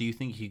fast do you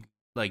think you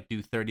like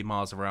do 30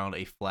 miles around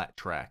a flat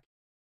track?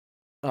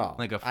 Oh,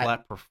 Like a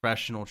flat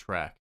professional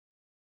track?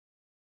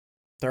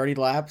 30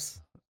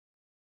 laps.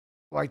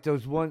 Like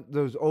those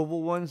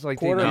oval ones, like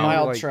Quarter they do,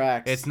 mile like,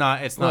 tracks. It's not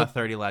Well,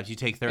 30 laps. You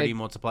take 30, it-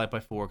 multiply it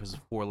by 4 because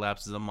 4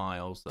 laps is a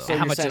mile. So, So How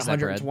you're much saying is that,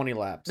 Brad? 120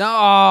 laps. No,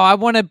 I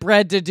wanted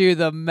Brad to do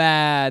the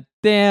math.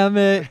 Damn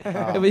it.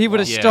 Oh, He would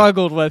have Yeah.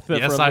 struggled with it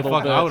yes, for a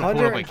little bit. I would have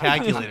pulled up a 100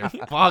 calculator.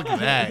 Fuck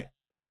that.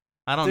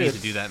 I don't need Dude.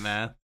 to do that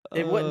math.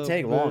 It wouldn't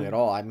take long at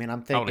all. I mean, I'm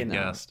I would have thinking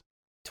guessed.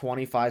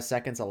 25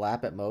 seconds a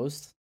lap at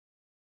most.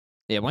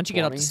 Yeah, once you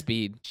get up to 20?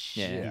 speed.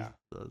 Yeah.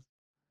 Jesus.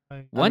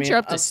 Once you're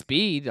mean, up to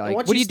speed, like,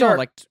 once what are you you doing? start-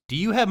 Like, Do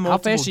you have how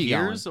multiple fast are you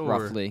gears going, or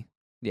roughly?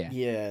 Yeah.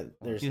 Yeah,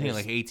 there's. you think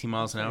there's- like 18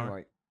 miles an hour?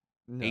 Like,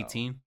 no.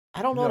 18?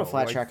 I don't know on a No,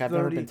 flat like track. I've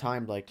never 30 been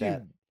timed like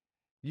that. Dude,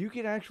 you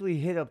can actually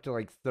hit up to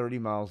like 30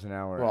 miles an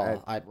hour.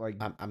 Well, at,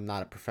 I'm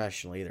not a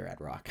professional either at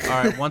rock. All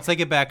right, once I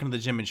get back into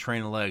the gym and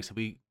train the legs,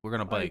 we're going to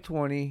like bike.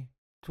 20.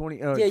 Yeah, 20,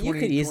 you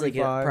could easily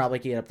 25. probably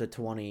get up to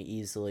 20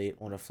 easily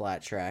on a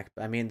flat track.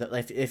 I mean,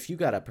 if you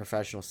got a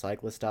professional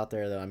cyclist out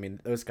there, though, I mean,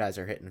 those guys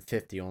are hitting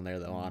 50 on there,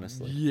 though.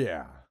 Honestly,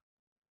 Yeah.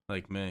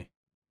 Like me.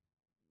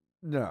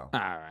 No. All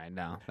right,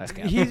 no. That's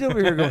good. He's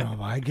over here going, oh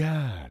my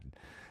God.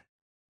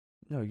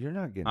 No, you're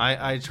not getting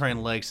I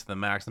train legs to the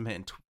max. I'm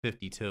hitting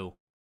 52.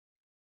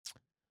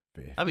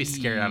 I'd be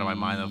scared out of my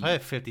mind though. If I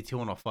had 52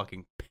 on a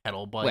fucking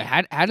pedal bike. Wait,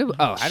 how do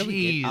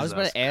we get? I was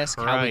about Jesus to ask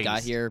how we got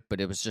Christ. here, but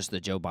it was just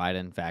the Joe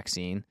Biden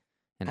vaccine.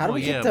 And how do Oh,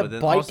 we yeah, get to but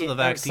then bike also the and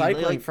vaccine,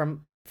 cycling like-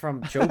 from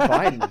Joe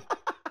Biden?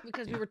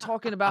 because we were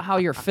talking about how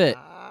you're fit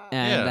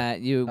and Yeah.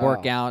 that you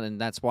work Oh. out, and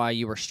that's why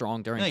you were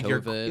strong during like,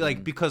 COVID. like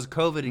and- because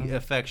COVID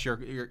affects your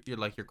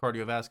like your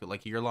cardiovascular,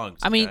 like your lungs.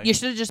 I mean, okay? you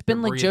should have just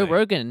been You're like Joe breathing.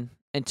 Rogan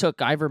and took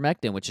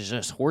ivermectin, which is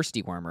just horse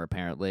dewormer,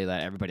 apparently,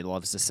 that everybody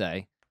loves to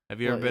say. Have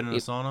you ever Well, been in a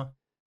it- sauna?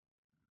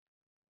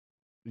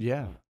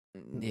 Yeah.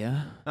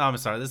 Yeah. No, I'm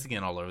sorry. This is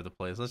getting all over the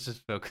place. Let's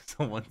just focus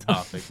on one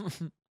topic.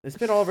 It's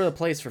been all over the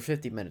place for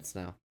 50 minutes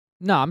now.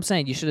 No, I'm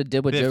saying you should have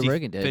did what Joe 50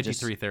 Rogan did.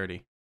 Just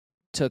 53:30.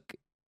 took,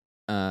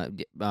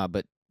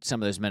 but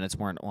some of those minutes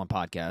weren't on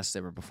podcasts;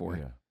 they were before.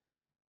 Yeah.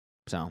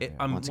 So,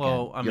 Once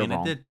I you're mean,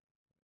 wrong. it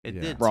Yeah.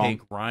 did Wrong.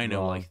 take Rhino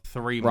Wrong. like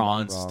 3 Wrong.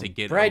 months Wrong. to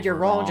get. Brad, you're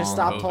over wrong. Just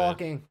stop COVID.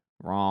 talking.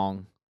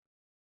 wrong.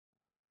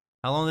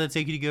 How long did it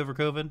take you to get over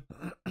COVID?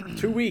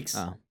 2 weeks.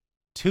 Oh,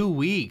 2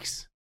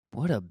 weeks.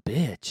 what a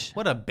bitch!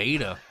 What a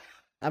beta.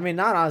 I mean,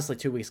 not honestly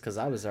 2 weeks because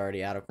I was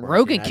already out of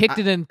quarantine. Rogan kicked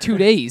it in 2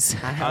 days.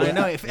 I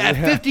know. At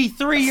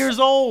 53 years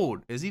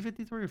old. Is he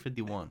 53 or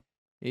 51?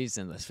 He's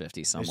in this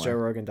 50 Is Joe somewhere.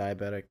 Rogan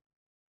diabetic?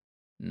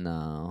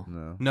 No,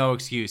 No. No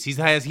excuse. He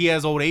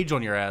has old age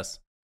on your ass.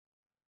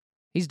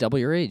 he's double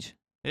your age.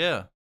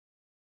 Yeah.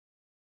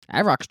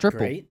 Avrock's triple.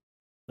 Great.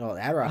 No,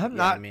 that rock. I'm yeah,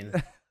 not. I mean,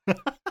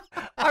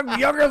 I'm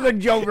younger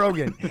than Joe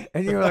Rogan.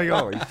 And you're like,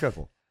 oh, he's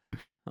triple.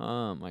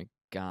 Oh my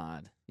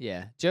god.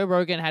 Yeah. Joe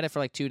Rogan had it for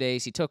like 2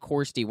 days. He took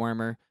horse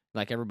dewormer,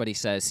 like everybody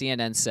says.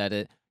 CNN said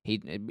it.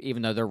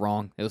 Even though they're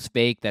wrong, it was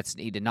fake.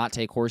 He did not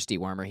take horse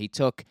dewormer. He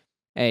took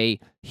a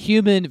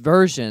human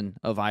version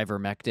of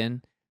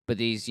ivermectin. But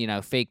these,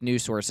 fake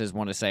news sources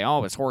want to say,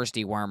 "Oh, it's horse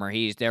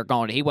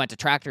dewormer." He went to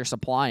Tractor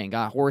Supply and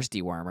got horse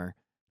dewormer.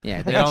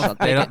 Yeah, They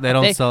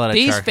don't sell it at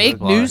these Tractor fake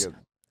Supply. news.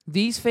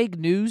 These fake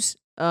news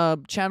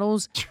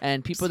channels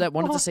and people that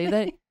wanted to say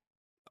that,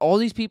 all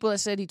these people that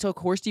said he took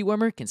horse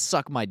dewormer can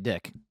suck my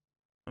dick.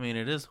 I mean,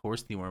 it is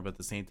horse dewormer, but at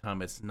the same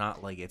time, it's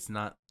not.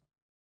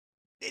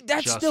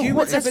 That's Just still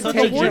humans have that's been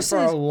the taking it horses. for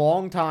a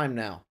long time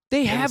now.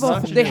 They Yeah, have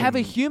it's they not have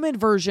a human. human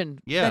version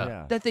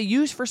Yeah. that they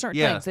use for certain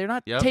Yeah. things. They're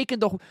not Yep.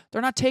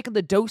 taking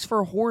the dose for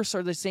a horse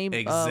or the same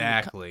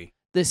Exactly.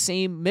 the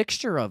same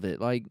mixture of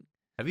it. Like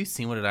Have you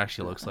seen what it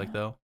actually looks like,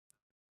 though?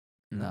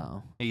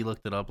 no, You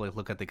looked it up. Like,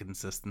 look at the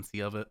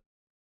consistency of it.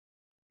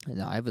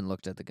 no, I haven't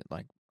looked at the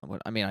like.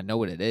 What I mean, I know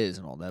what it is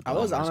and all that. I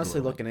but was I'm just honestly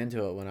gonna- looking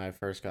into it when I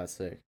first got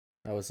sick.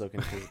 I was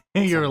looking to.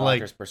 You're some like,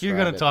 doctors you're prescribe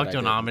gonna it, talk but to I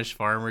an didn't. Amish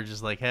farmer,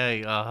 just like,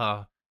 hey,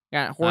 got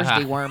horse Uh-huh.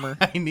 dewormer.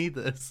 I need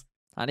this.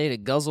 I need to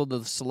guzzle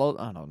the slow.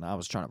 I don't know. I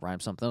was trying to rhyme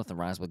something. Nothing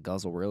rhymes with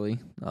guzzle, really.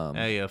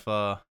 Hey, if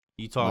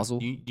you talk, Muzzle?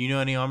 do you know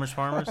any Amish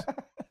farmers?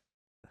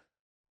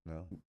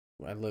 No.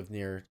 I live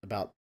near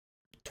about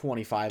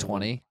 25. of them.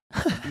 20.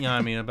 Yeah,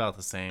 I mean about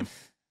the same.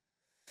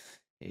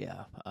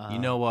 Yeah. You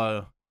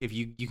know, if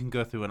you can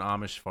go through an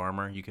Amish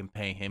farmer, you can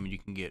pay him and you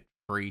can get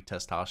free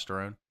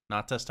testosterone.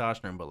 Not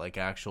testosterone, but like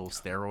actual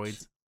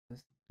steroids.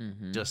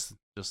 mhm. Just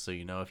so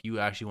you know, if you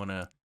actually want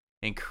to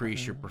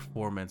increase your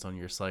performance on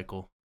your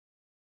cycle.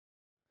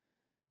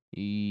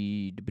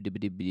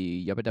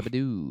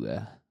 Yabba-dabba-doo.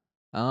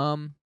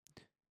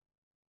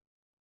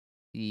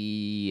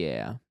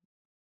 Yeah.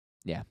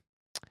 Yeah.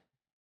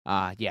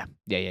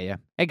 Yeah.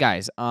 Hey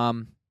guys.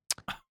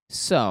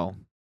 So,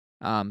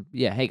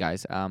 yeah. Hey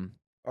guys.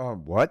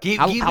 What? Keep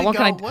How it long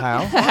can I? going. What?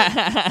 How?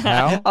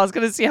 How? I was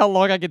gonna see how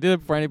long I could do it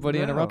before anybody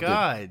No. interrupted.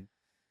 God.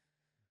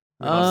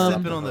 We don't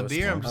sipping have on the host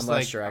beer, I'm one, just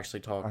unless like- you're actually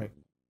talking.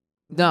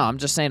 No, I'm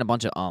just saying a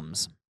bunch of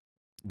ums.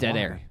 Dead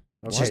air.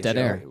 It's just dead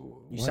Joe. air.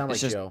 You What? sound like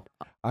It's just- Joe.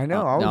 I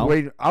know.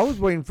 no. I was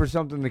waiting for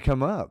something to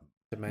come up.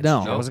 Dementia No,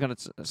 I Joe. wasn't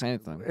gonna say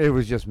anything. It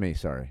was just me.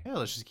 Sorry. Yeah,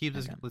 let's just keep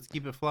this. Okay. Let's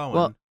keep it flowing.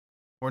 Well-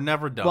 We're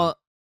never done. Well,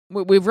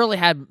 we've really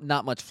had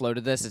not much flow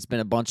to this. It's been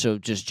a bunch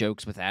of just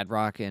jokes with Ad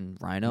Rock and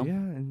Rhino. Yeah,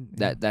 and,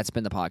 That's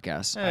been the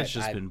podcast. It's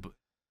just I been.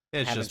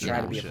 It's haven't just been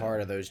tried to be a bullshit.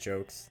 part of those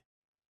jokes.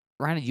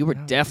 Rhino, you were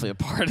No. definitely a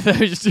part of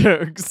those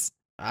jokes.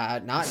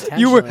 Not intentionally.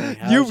 You were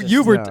I you was just-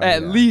 you were No,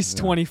 at yeah, least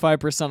yeah.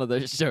 25% of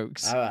those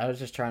jokes. I was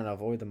just trying to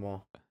avoid them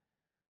all.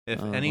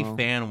 If Oh, any well.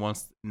 fan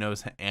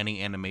knows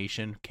any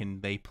animation,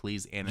 can they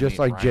please animate Just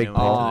like Rhino Jake into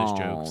Paul. those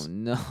jokes?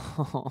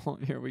 No.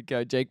 Here we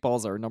go. Jake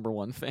Paul's our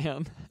 #1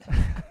 fan.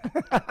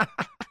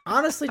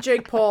 Honestly,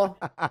 Jake Paul,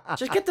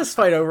 just get this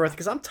fight over with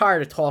because I'm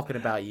tired of talking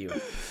about you.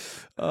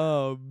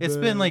 Oh, It's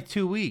been like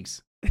 2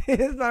 weeks.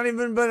 It's not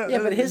even been. Yeah,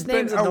 but his it's been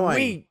name's a annoying.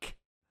 week.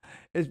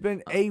 It's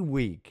been a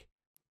week.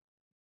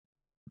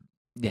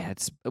 yeah,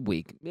 it's a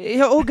week.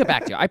 We'll get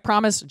back to you. I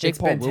promise. Jake It's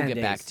Paul been will 10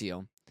 get back days. to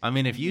you. I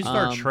mean, if you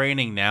start Um,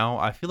 training now,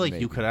 I feel like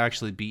you maybe. could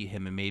actually beat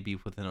him, and maybe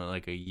within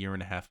like a year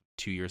and a half,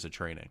 2 years of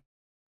training.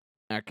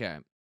 Okay.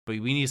 But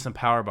we need some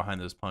power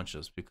behind those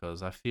punches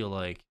because I feel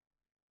like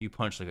you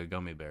punch like a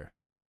gummy bear.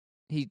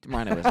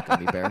 Rhino is a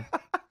gummy bear.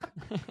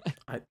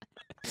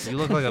 You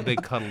look like a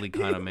big cuddly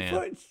kind of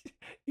man.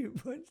 You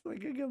punch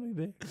like a gummy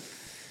bear.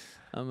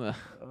 I'm a.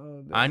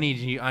 Oh, no. I need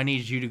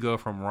you to go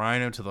from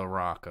Rhino to The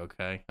Rock.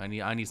 Okay, I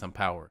need some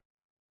power.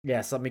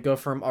 Yes, let me go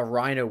from a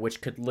rhino, which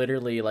could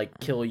literally like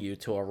kill you,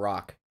 to a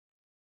rock.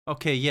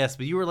 Okay, yes,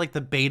 but you were like the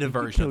beta He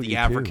could version of kill the you, too.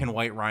 African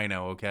white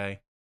rhino. Okay.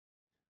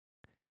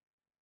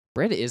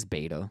 Brett is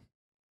beta.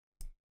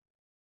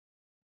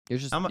 You're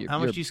just. How you're-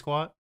 much do you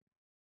squat?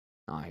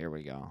 Oh, here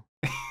we go.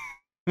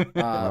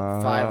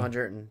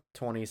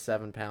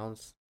 527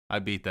 pounds. I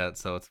beat that,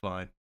 so it's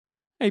fine.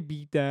 I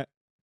beat that.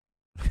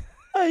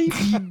 I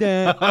beat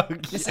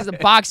that. This is a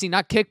boxing,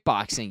 not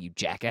kickboxing, you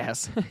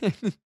jackass.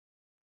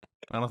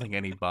 I don't think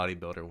any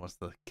bodybuilder wants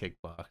to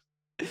kickbox.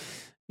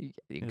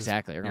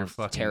 Exactly. They're Your gonna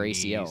fucking tear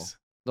ACL. knees.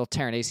 They'll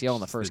tear an ACL in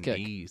the Just first kick.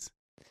 knees.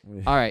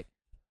 All right.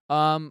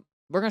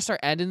 We're gonna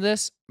start ending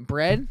this.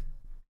 Bread.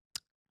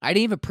 I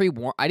didn't even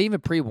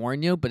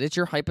pre-warn you, but it's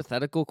your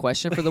hypothetical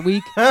question for the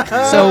week.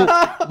 So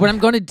what I'm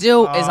gonna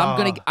do is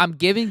I'm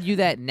giving you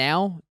that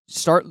now.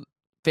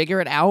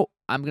 Figure it out.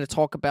 I'm gonna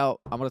talk about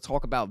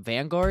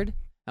Vanguard. And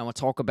I'm gonna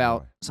talk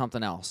about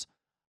something else.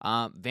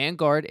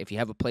 Vanguard. If you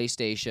have a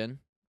PlayStation,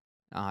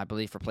 I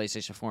believe for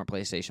PlayStation 4 and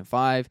PlayStation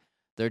 5,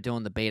 they're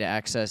doing the beta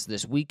access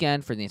this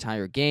weekend for the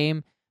entire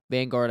game.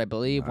 Vanguard, I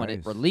believe, when it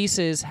Nice.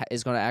 releases,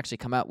 is going to actually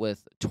come out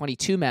with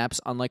 22 maps,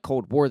 unlike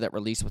Cold War that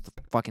released with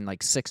fucking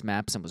like 6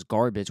 maps and was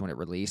garbage when it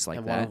released like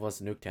and that. one of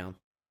us Nuketown.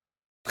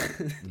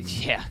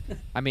 Yeah,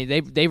 I mean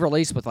they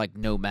released with like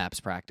no maps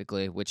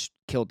practically, which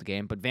killed the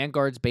game. But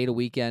Vanguard's beta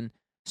weekend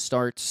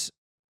starts.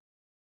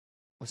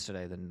 What's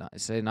today?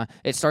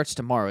 It starts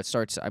tomorrow. It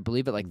starts, I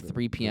believe, at like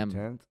 3 p.m.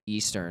 10th?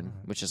 Eastern,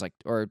 Alright. which is like,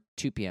 or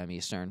 2 p.m.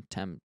 Eastern,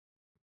 10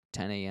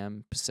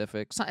 a.m.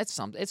 Pacific.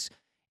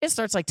 It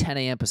starts like 10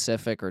 a.m.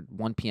 Pacific or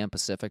 1 p.m.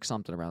 Pacific,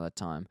 something around that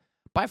time.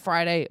 By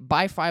Friday,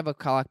 by 5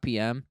 o'clock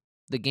p.m.,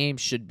 the game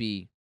should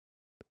be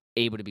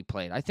able to be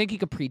played. I think you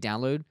could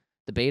pre-download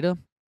the beta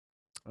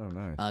Oh,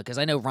 nice. because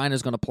I know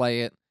Rhino's going to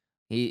play it.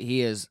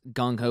 He is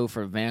gung-ho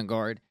for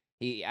Vanguard.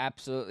 He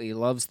absolutely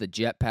loves the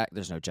jetpack.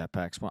 There's no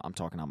jetpacks. Well, I'm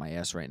talking on my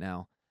ass right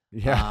now.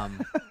 Yeah.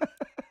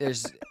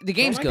 The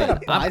game's Don't I good.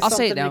 gotta buy I'll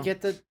say it something now. to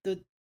get the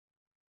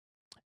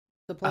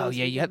play Oh this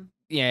yeah, weekend?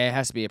 it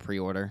has to be a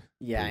pre-order.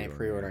 Yeah, I ain't Pre-order,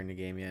 pre-ordering the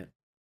game yet.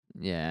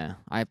 Yeah,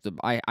 I have to.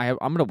 I'm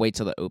gonna wait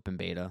till the open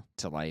beta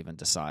till I even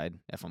decide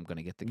if I'm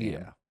gonna get the game.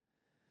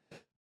 Yeah.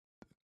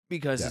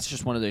 Because it's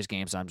just one of those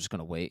games I'm just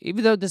gonna wait.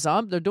 Even though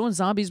they're doing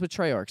zombies with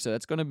Treyarch, so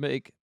that's gonna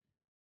make.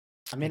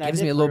 I mean, It I gives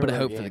did me a little bit of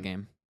pre-order hope for the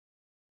game.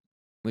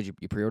 Would you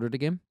pre-ordered the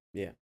game?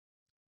 Yeah.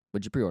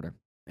 Would you pre-order?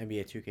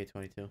 NBA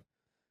 2K22.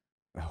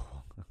 Oh.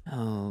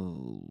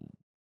 Oh.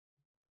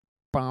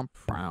 Bow,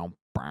 bow,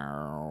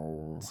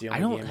 bow. It's the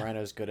I only don't. game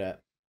Rhino's good at.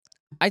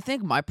 I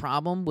think my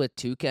problem with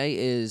 2K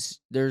is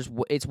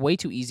it's way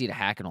too easy to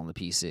hack it on the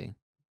PC.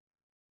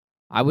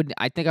 I would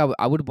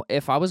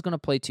if I was gonna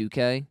play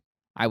 2K,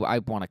 I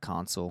want a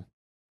console,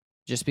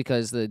 just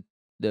because the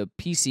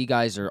PC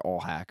guys are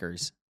all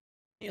hackers.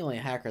 The only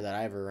hacker that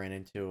I ever ran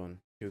into on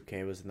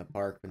 2K was in the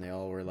park when they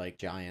all were like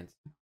giants.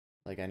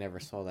 Like I never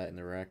saw that in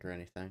the rec or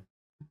anything.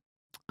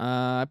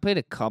 I played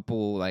a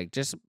couple like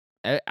just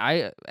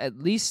I at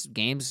least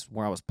games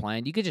where I was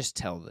playing, you could just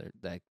tell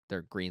that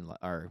they're green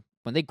or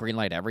when they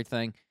greenlight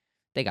everything,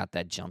 they got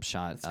that jump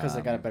shot. It's because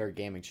they got a better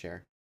gaming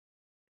share.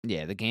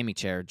 Yeah, the gaming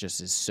chair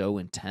just is so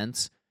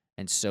intense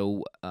and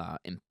so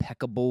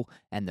impeccable,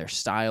 and their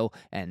style.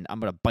 And I'm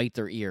gonna bite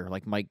their ear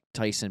like Mike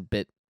Tyson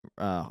bit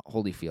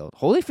Holyfield.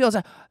 Holyfield's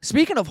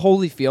speaking of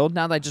Holyfield.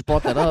 Now that I just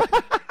brought that up,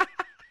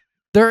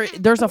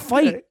 there's a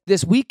fight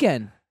this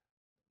weekend.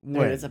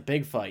 Dude, it's a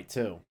big fight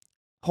too.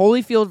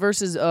 Holyfield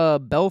versus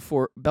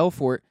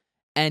Belfort,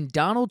 and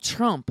Donald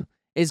Trump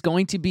is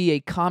going to be a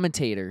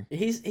commentator.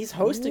 He's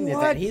hosting the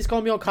What? event. He's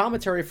going to be on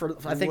commentary for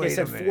I think Wait they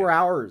a said minute. 4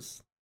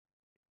 hours.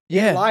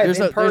 Yeah, live there's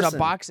in a person.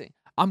 boxing.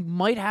 I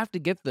might have to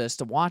get this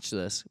to watch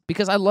this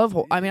because I love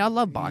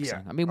boxing.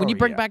 Yeah. I mean, when Oh, you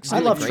bring yeah. back some I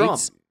of love the Trump.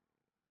 greats.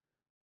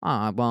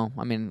 Well,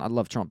 I mean, I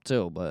love Trump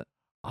too, but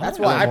That's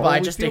I why want I buy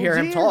just to hear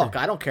him Holyfield's talk.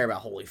 here. I don't care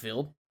about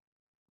Holyfield.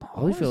 I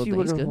wanna Holyfield, see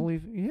what he's a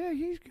good. Yeah,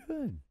 he's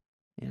good.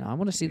 You know, I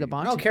want to see the I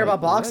boxing. I don't care fight.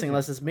 about boxing legend.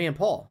 unless it's me and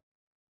Paul.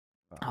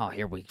 Oh,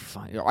 here we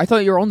find. I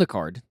thought you were on the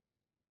card.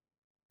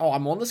 Oh,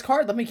 I'm on this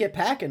card. Let me get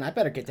packing. I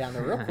better get down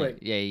there real quick.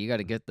 Yeah, you got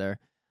to get there.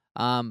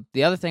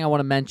 The other thing I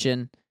want to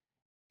mention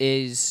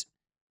is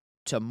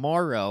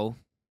tomorrow,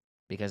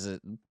 because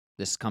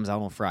this comes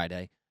out on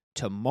Friday.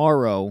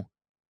 Tomorrow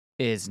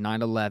is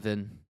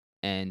 9/11,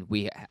 and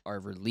we are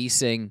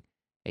releasing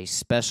a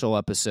special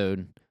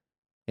episode.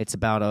 It's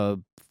about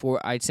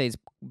I'd say it's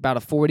about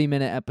a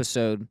 40-minute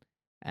episode,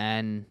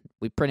 and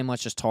we pretty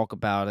much just talk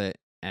about it,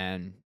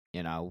 and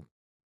you know,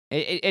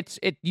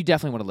 you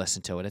definitely want to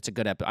listen to it. It's a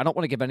good episode. I don't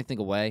want to give anything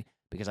away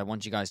because I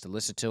want you guys to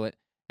listen to it,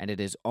 and it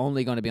is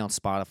only going to be on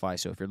Spotify.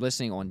 So if you're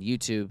listening on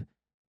YouTube,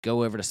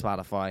 go over to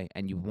Spotify,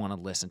 and you want to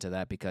listen to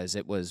that because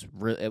it was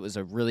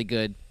a really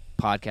good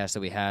podcast that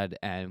we had,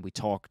 and we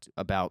talked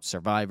about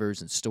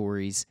survivors and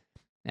stories,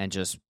 and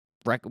just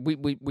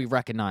we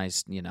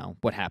recognized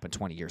what happened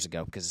 20 years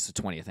ago because it's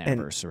the 20th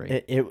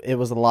anniversary. It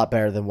was a lot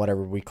better than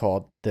whatever we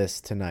called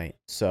this tonight.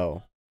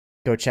 So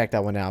go check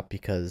that one out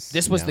because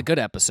This was the good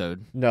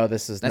episode. No,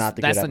 this is not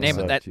the good That's the name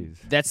episode. of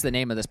that. That's the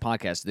name of this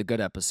podcast, the good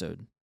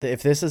episode.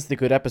 If this is the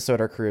good episode,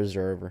 our careers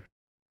are over.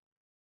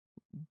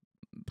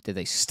 Did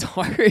they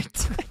start?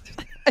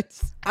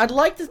 I'd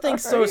like to think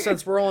so,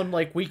 since we're on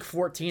like week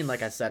 14,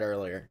 like I said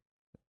earlier.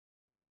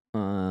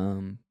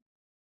 I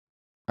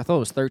thought it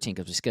was 13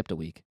 because we skipped a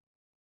week.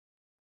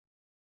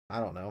 I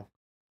don't know.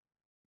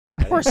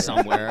 We're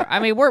somewhere. I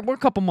mean, we're a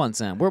couple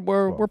months in.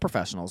 We're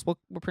professionals. We'll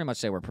pretty much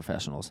say we're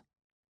professionals.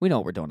 We know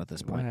what we're doing at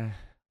this point.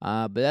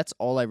 But that's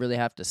all I really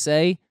have to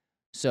say.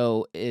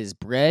 So,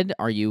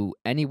 are you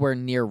anywhere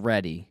near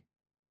ready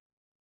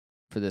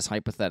for this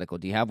hypothetical?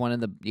 Do you have one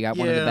in the? You got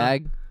one in the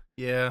bag?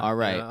 Yeah. All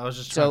right. Yeah, I was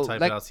just trying to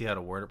type it out, see how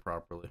to word it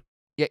properly.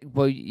 Yeah.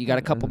 Well, you got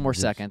a couple more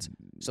seconds.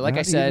 So, like I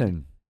Not said,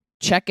 even.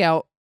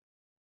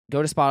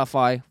 go to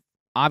Spotify.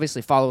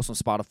 Obviously, follow us on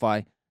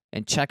Spotify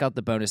and check out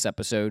the bonus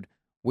episode.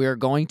 We're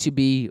going to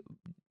be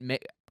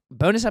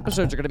bonus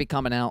episodes are going to be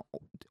coming out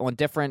on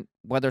different,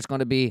 whether it's going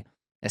to be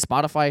a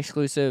Spotify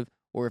exclusive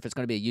or if it's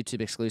going to be a YouTube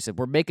exclusive.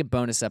 We're making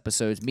bonus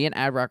episodes. Me and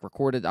Adrock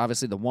recorded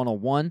obviously the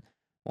 101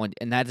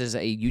 and that is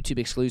a YouTube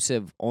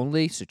exclusive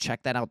only. So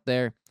check that out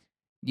there.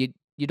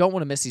 You don't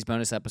want to miss these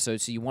bonus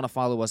episodes, so you want to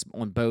follow us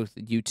on both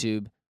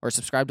YouTube or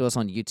subscribe to us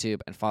on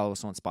YouTube and follow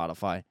us on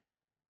Spotify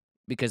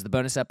because the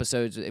bonus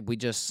episodes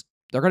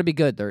they're going to be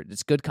good.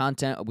 It's good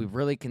content. We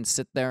really can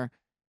sit there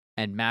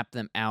and map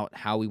them out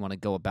how we want to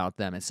go about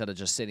them instead of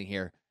just sitting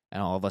here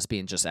and all of us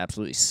being just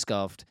absolutely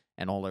scuffed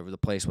and all over the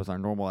place with our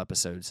normal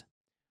episodes.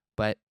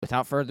 But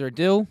without further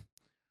ado,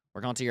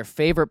 we're going to your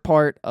favorite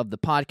part of the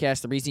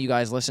podcast, the reason you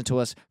guys listen to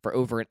us for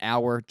over an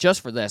hour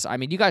just for this. I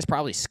mean, you guys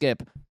probably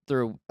skip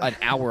through an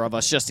hour of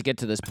us just to get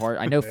to this part.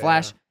 I know,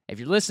 Flash, if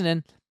you're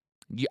listening,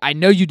 I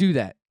know you do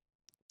that.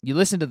 You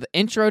listen to the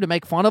intro to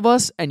make fun of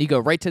us, and you go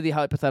right to the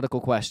hypothetical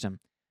question.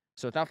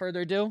 So without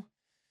further ado,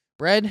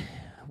 Brad,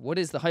 what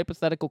is the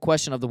hypothetical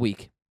question of the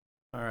week?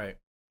 All right.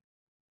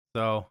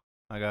 So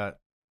I got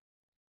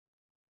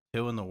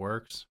 2 in the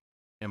works.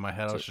 In my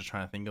head, I was just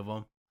trying to think of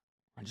them.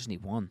 I just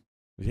need one.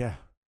 Yeah.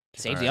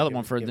 Save the other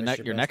one for give us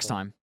your your next best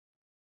one. time.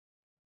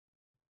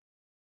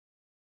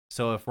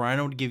 So if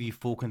Rhino would give you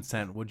full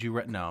consent, would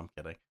you? No, I'm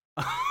kidding.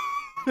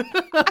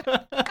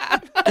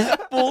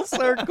 Full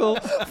circle.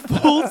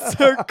 Full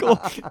circle.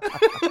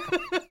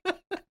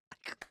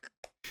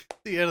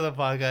 The end of the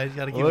podcast. You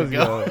gotta keep Let's it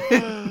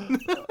going.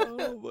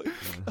 Oh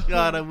my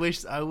God, I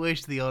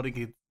wish the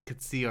audience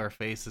could see our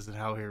faces and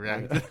how we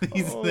react to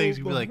these things.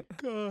 You'd be like,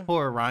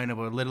 poor Rhino,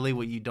 but literally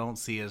what you don't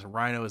see is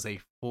Rhino is a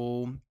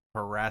full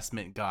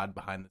harassment god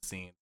behind the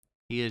scenes.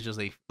 He is just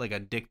like a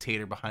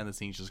dictator behind the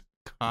scenes, just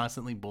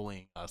constantly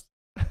bullying us.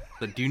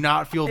 So do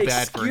not feel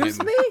bad for him.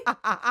 Excuse me?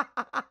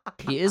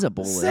 He is a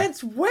bully.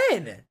 Since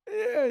when?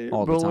 Yeah, you're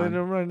All the bullying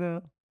time. him right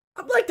now.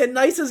 I'm like the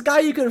nicest guy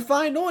you can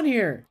find on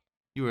here.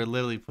 You are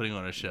literally putting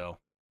on a show.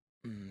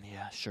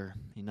 Yeah, sure.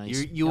 You're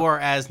nice. You are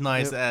as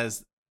nice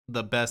as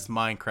the best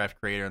Minecraft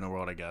creator in the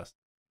world, I guess.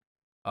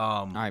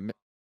 All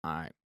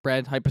right.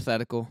 Brad,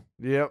 hypothetical.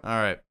 Yep. All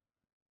right.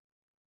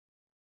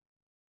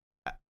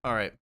 All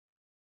right.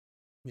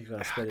 You're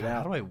gonna spit it God,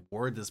 out. how do I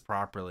word this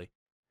properly?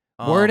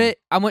 Word it.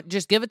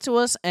 Just give it to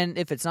us, and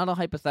if it's not a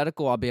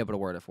hypothetical, I'll be able to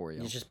word it for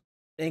you. You just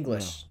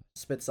English.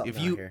 Spit something If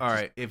out you here. all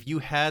right, if you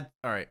had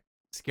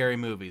scary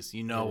movies,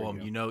 you know There we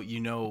them. go. You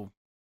know.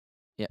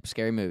 Yep,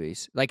 scary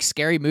movies. Like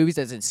scary movies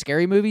as in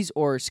scary movies,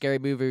 or scary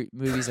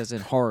movies as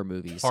in horror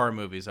movies? Horror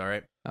movies. All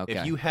right. Okay.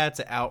 If you had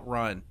to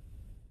outrun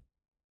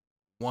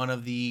one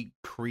of the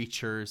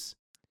creatures,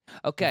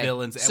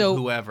 villains, and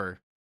whoever,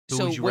 who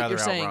would you what rather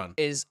you're saying outrun?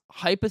 is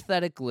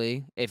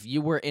hypothetically, if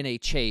you were in a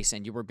chase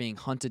and you were being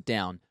hunted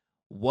down,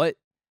 what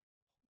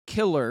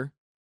killer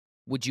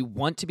would you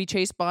want to be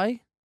chased by?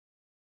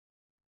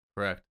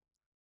 Correct.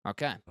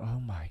 Okay. Oh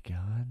my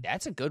god.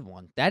 That's a good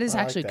one. That is I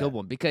like actually a that. good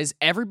one because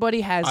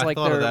everybody has I like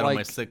thought their of that on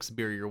my like 6th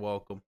beer. You're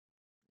welcome.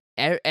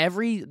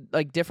 every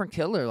like different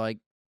killer. Like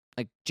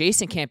Like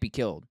Jason can't be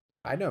killed.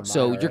 I know. Mine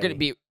So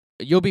already.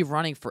 you'll be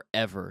running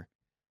forever.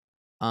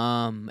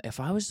 If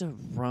I was to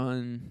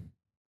run,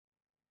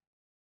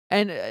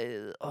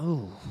 and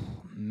oh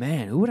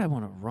man, who would I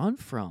want to run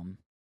from?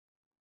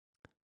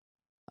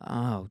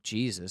 Oh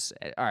Jesus!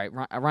 All right,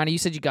 Ronnie, you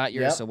said you got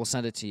yours, Yep. so we'll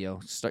send it to you.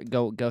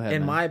 Go ahead.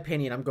 In man. my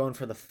opinion, I'm going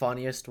for the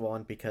funniest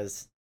one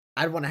because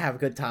I'd want to have a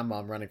good time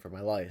while I'm running for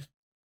my life.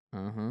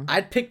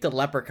 I'd pick the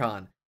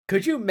leprechaun.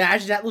 Could you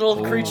imagine that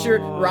little creature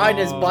riding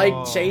his bike,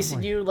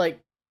 chasing you like?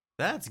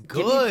 That's Give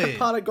me good. a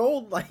pot of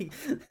gold, like.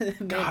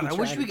 God, I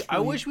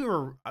wish we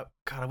were. God,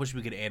 I wish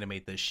we could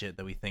animate this shit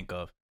that we think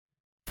of.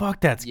 Fuck,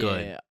 that's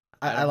good. Yeah,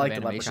 I don't like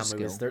have the animation leprechaun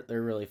movies. skill.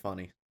 They're really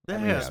funny. Yeah,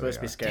 They're supposed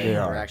to be scary. They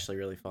They're are. actually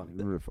really funny.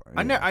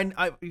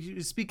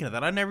 Speaking of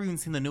that, I never even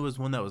seen the newest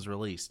one that was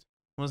released.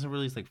 It wasn't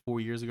released like 4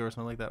 years ago or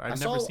something like that. I've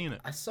never seen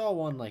it. I saw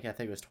one like I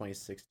think it was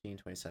 2016,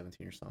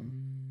 2017 or something.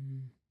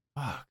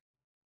 Fuck.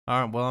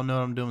 All right, well, I know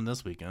what I'm doing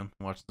this weekend.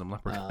 Watching some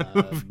leprechaun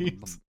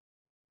movies.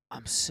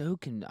 I'm so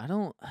I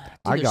don't.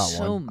 I Dude, got there's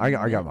so one. I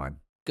got many. mine.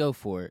 Go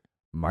for it.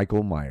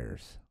 Michael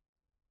Myers.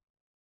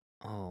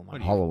 Oh my. What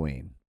do you-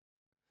 Halloween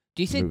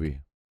Do you think? movie.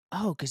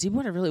 Oh, because he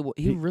wouldn't really.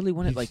 He He- really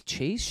wouldn't he's- like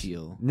chase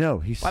you. No,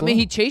 he's. I mean,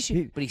 he slow. chase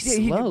you, but he's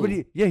yeah, slow.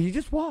 he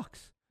just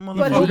walks. But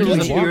Motherfucker he just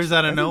walks appears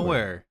out of everywhere.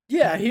 nowhere.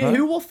 Yeah, Huh?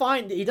 he will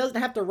find. He doesn't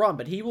have to run,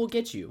 but he will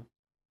get you.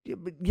 Yeah,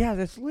 but yeah,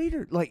 that's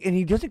later. Like, and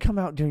he doesn't come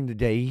out during the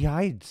day. He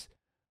hides.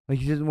 Like,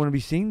 he doesn't want to be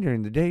seen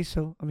during the day.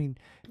 So, I mean,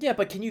 Yeah,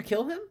 but can you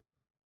kill him?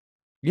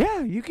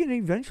 yeah, you can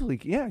eventually.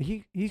 Yeah,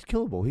 he's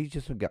killable. He's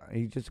just a guy.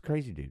 He's just a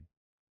crazy dude.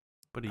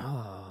 But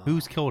Oh.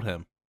 who's killed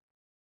him?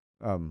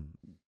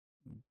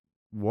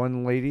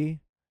 One lady,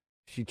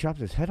 she chopped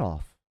his head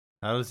off.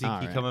 How does he All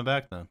keep right. coming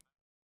back then?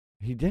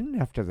 He didn't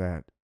after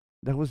that.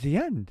 That was the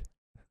end.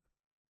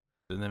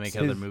 Didn't they make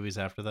His- other movies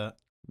after that?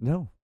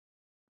 No.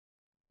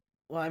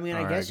 Well, I mean, All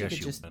I right, guess you could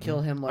just win.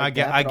 kill him like I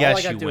that. I but all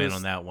guess gotta you do win is-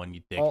 on that one,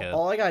 you All, dickhead.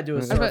 all I gotta do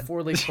is Yeah, throw a but-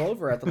 4-leaf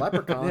clover at the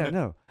leprechaun. Yeah,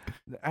 no.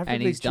 After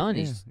And they he's done.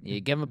 yeah.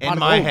 You give him a pot In of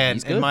my gold. head,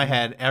 He's good.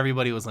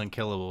 everybody was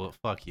unkillable. But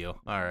fuck you.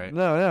 All right.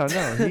 No.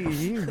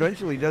 He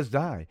eventually does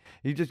die.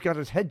 He just got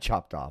his head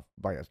chopped off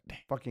by a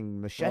fucking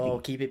machete. Oh,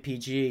 keep it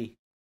PG.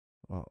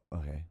 Well,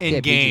 okay. Yeah,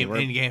 PG,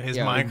 In game, his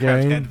yeah.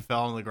 Minecraft In-game. head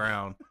fell on the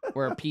ground.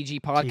 We're a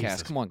PG podcast.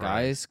 Jesus Come on,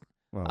 Christ. guys.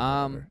 Well,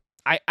 whatever.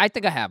 I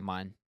think I have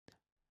mine.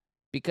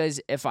 Because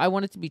if I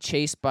wanted to be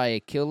chased by a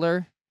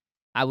killer,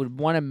 I would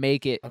want to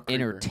make it A creeper.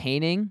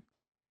 entertaining,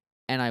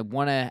 and I'd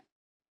want to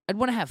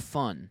have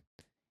fun.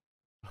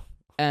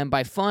 And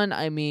by fun,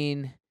 I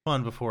mean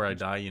Fun before I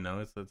die, you know.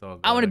 It's all.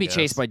 I want to good, be guess.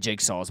 chased by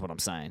Jigsaw. Is what I'm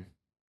saying.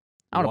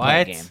 I want to play a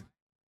What? game.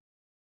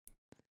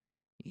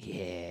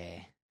 Yeah.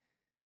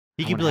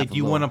 He I could be wanna like, have a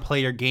 "You want to little-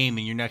 play your game,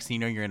 and your next thing you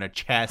know, you're in a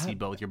chassis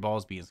boat with your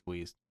balls being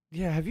squeezed."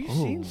 Yeah, have you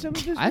seen some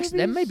of his Actually,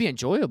 that may movies? be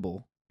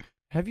enjoyable.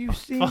 Have you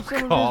seen Fuck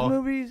some off. of his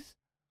movies?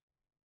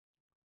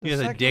 He The has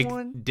to second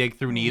one? dig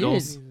through It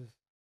needles, is.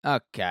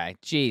 Okay,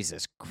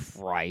 Jesus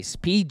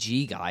Christ,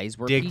 PG guys,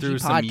 we're dig PG through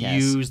some podcast.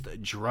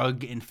 used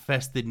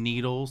drug-infested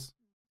needles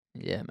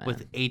Yeah, man.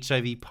 with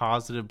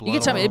HIV-positive blood. You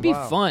can tell me on it'd them. be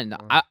wow. fun.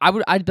 Wow.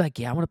 I'd be like,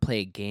 yeah, I want to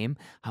play a game.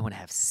 I want to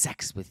have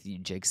sex with you,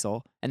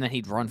 Jigsaw, and then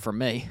he'd run from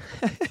me.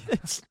 I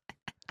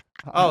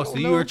Oh, don't so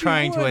you know were if he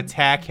trying to would.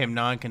 attack him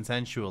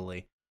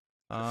non-consensually.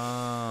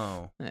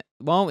 Oh.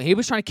 Well, he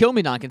was trying to kill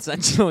me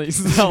non-consensually.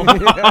 So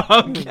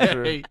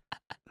Okay.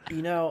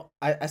 You know,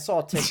 I saw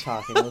a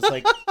TikTok and it was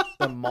like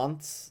the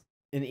months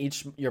in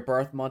each your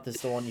birth month is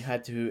the one you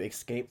had to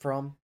escape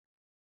from,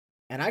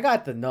 and I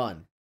got the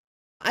nun.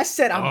 I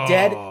said I'm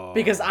dead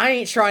because Oh. I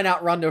ain't trying to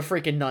outrun no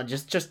freaking nun.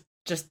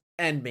 Just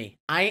end me.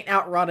 I ain't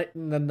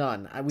outrunning the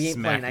nun. We ain't playing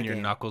Smacking that your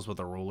game. knuckles with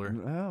a ruler.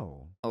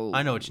 No. oh,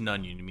 I know which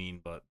nun you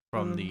mean, but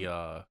from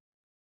the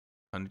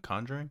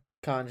Conjuring?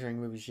 Conjuring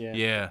movies, yeah.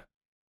 Yeah.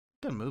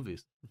 Good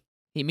movies.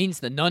 he means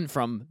the nun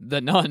from the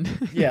nun.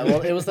 Yeah,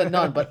 well, it was the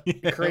nun, but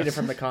Yeah. created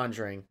from the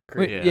Conjuring.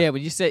 Wait, Yeah. yeah.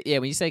 When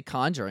you say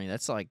Conjuring,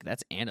 that's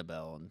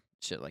Annabelle and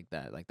shit like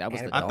that. Like that was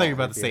the Annabelle. I thought you were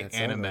doll. about to say That's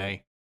so anime. good.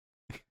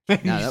 You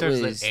that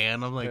started was- saying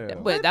Anne. I'm like, Yeah.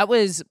 But that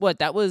was what?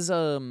 That was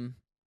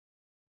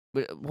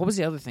what was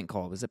the other thing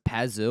called? Was it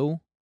Pazu?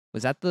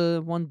 Was that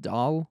the one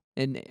doll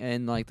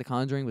in like the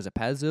Conjuring? Was it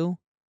Pazu?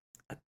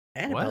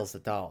 Annabelle's the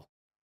doll.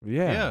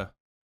 Yeah. yeah.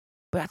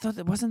 But I thought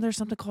that wasn't there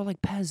something called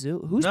like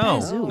Pazu? Who's No,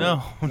 Pazu?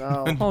 No.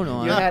 no. Hold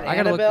on. You had I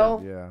gotta look that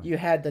Annabelle, Yeah. you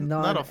had the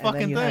nun, Not a and then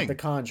fucking you thing. had the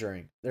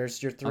Conjuring.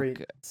 There's your three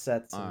Okay.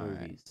 sets of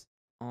Alright. movies.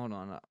 Hold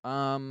on.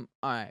 All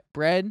right,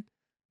 Bread.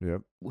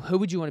 Yep. Who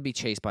would you want to be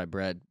chased by,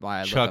 Bread?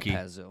 Why I Chucky. look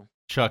up Pazu?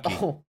 Chucky.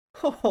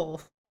 Oh,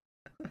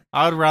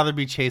 I would rather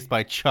be chased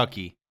by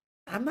Chucky.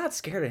 I'm not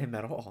scared of him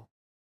at all.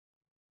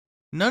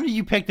 None of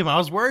you picked him. I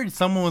was worried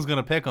someone was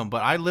gonna pick him,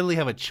 but I literally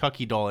have a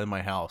Chucky doll in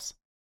my house.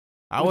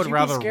 I would you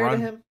rather be scared run. of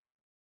him.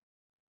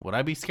 Would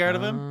I be scared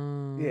of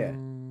him? Yeah.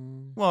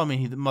 Well, I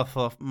mean, the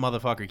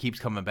motherfucker keeps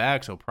coming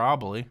back, so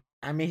probably.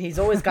 I mean, he's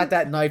always got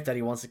that knife that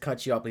he wants to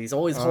cut you up, and he's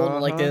always holding it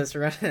like Uh-huh. this,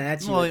 running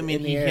at you. Well, I in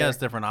mean, the he air. has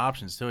different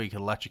options too. He could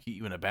electrocute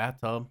you in a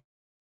bathtub.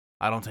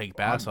 I don't take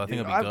baths, so I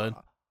think it'll be good.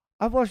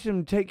 I've watched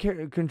him take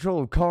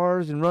control of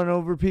cars and run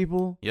over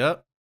people.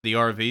 Yep. The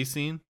RV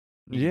scene.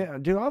 Yeah,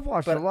 dude, I've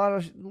watched But- a lot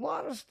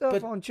of stuff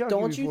but on Chucky.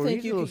 don't you before. think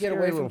He's a you little could get scary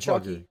away from little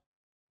Chucky? fucker.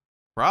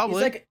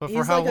 Probably, but for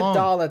he's how like long? a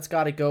doll that's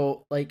got to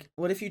go. Like,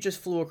 what if you just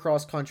flew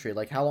across country?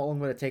 Like, how long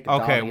would it take a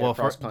doll Okay, to get well,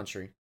 across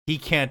country? He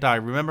can't die.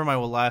 Remember my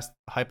last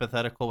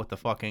hypothetical with the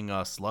fucking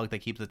slug that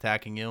keeps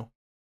attacking you?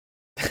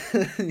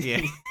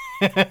 Yeah.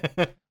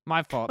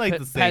 My fault. Like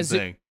the same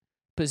thing.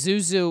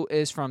 Pazuzu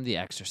is from The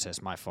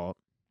Exorcist. My fault.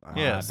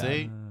 Yeah, my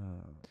see? bad.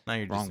 Now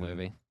you're Wrong just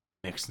movie.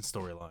 mixing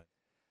storyline.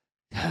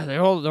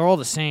 They're all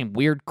the same.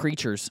 Weird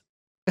creatures.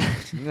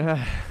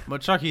 But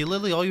Chucky,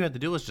 literally all you had to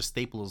do was just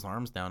staple his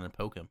arms down and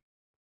poke him.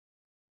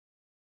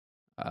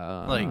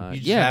 Like you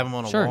just have him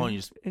on a wall and you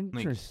just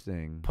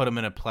Interesting. put him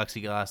in a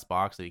plexiglass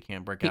box that he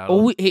can't break out.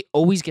 He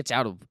always gets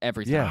out of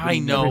everything. Yeah, I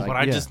know, like, but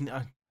I yeah. just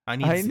I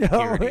need I know,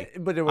 security.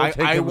 but it will take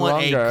I him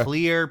want longer. a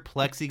clear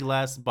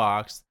plexiglass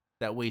box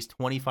that weighs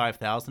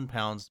 25,000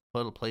 pounds.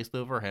 Placed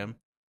over him,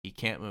 he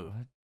can't move.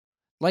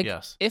 Like,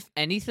 yes, if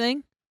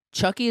anything,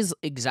 Chucky is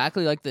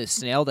exactly like the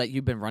snail that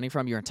you've been running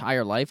from your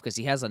entire life because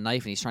he has a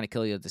knife and he's trying to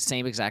kill you the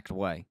same exact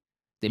way.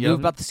 They Yep. move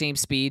about the same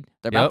speed.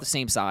 They're about the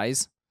same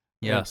size.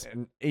 yes.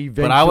 And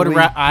But I would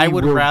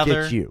eventually rather he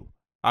will get you.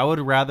 I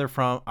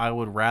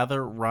would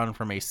rather run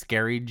from a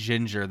scary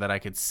ginger that I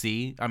could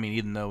see. I mean,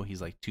 even though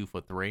he's like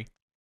 2'3",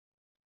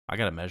 I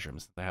gotta measure him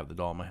since I have the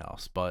doll in my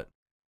house. But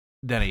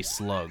than a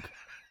slug.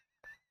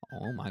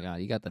 Oh my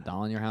god, you got the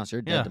doll in your house.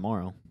 You're dead Yeah.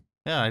 tomorrow.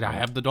 Yeah, I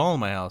have the doll in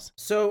my house.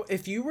 So,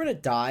 if you were to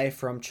die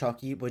from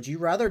Chucky, would you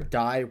rather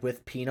die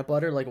with peanut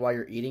butter, like while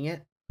you're eating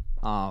it?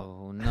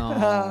 Oh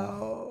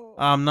no.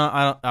 I'm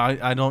not.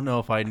 I don't know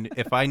if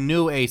I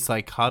knew a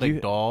psychotic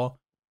You- doll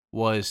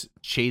was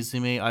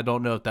chasing me. I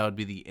don't know if that would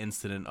be the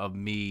incident of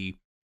me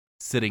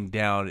sitting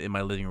down in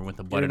my living room with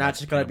a butter. You're not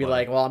just gonna be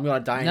like, well, I'm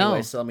gonna die No.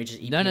 anyway, so let me just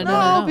eat. No, peanut no,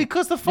 butter. no,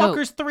 because the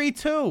fucker's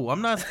 3'2".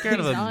 I'm not scared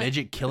of He's a not-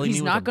 midget killing me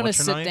He's with not a gonna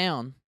butcher sit knife.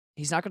 down.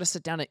 He's not gonna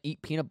sit down and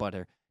eat peanut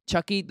butter.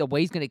 Chucky, the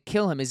way he's gonna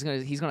kill him is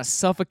he's gonna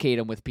suffocate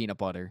him with peanut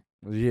butter.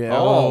 Yeah.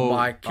 Oh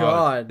my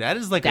god. that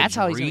is like That's a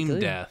how he's gonna dream kill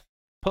you. death.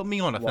 Put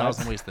me on What?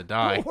 1,000 Ways to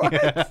Die.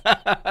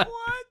 What?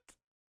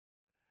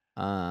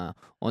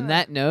 On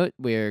that note,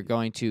 we're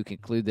going to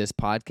conclude this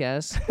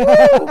podcast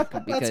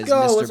Let's because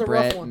go. It's Mr. a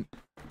rough one.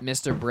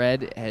 Mr.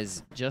 Bread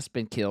has just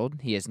been killed.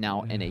 He is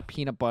now in a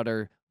peanut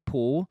butter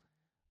pool.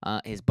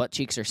 His butt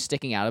cheeks are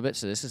sticking out of it,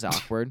 so this is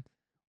awkward.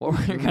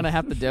 What we're gonna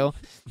have to do,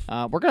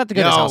 we're gonna have to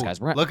go to his house,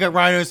 guys. We're Look at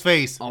Rhino's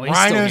face. Oh, he's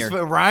still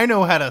here.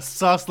 Rhino had a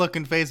sus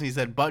looking face and he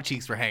said butt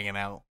cheeks were hanging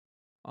out.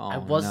 oh, I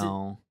wasn't-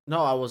 no.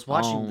 No, I was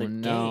watching Oh, the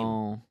game.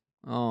 no.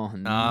 Oh no!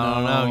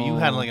 No, you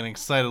had like an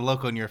excited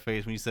look on your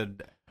face when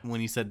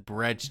you said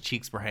Bread's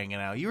cheeks were hanging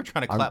out. You were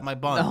trying to clap my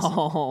buns.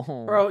 No.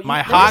 Bro, My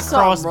there's hot something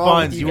cross wrong with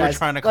buns. You were guys.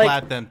 trying to Like-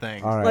 clap them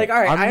things. All right. Like, all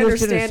right, I I'm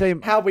just gonna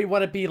understand say- how we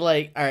want to be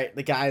like, all right,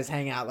 the guys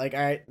hang out. Like, all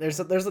right, there's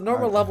a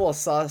normal level of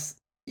sus.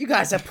 You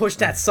guys have pushed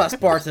that sus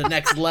bar to the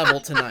next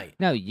level tonight.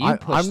 No, you I'm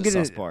pushed the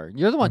gonna- sus bar.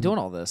 You're the one I'm- doing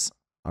all this.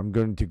 I'm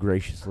going to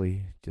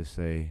graciously just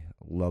say,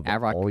 love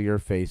Avrock. all your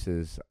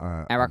faces.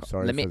 I'm Avrock,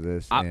 sorry let me- for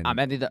this. I'm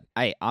ending the.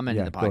 Hey, I'm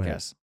ending Yeah, the go ahead.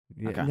 podcast.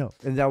 Yeah, okay. No,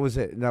 and that was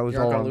it. That was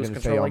You're all gonna I'm lose going to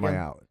say control on my again?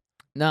 out.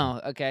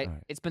 No, okay. All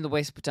right. It's been the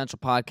Waste Potential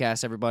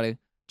podcast, everybody.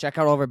 Check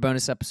out all of our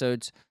bonus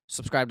episodes.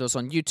 Subscribe to us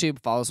on YouTube.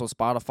 Follow us on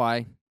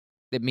Spotify.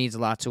 It means a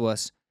lot to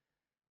us.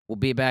 We'll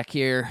be back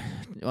here.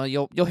 Well,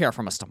 you'll hear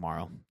from us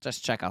tomorrow.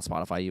 Just check out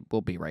Spotify.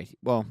 We'll be right.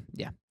 Well,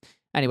 yeah.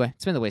 Anyway,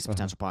 it's been the Waste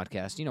Potential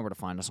podcast. You know where to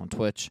find us on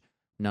Twitch.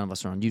 None of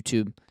us are on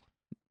YouTube.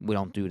 We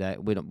don't do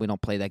that. We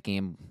don't play that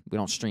game. We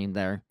don't stream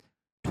there.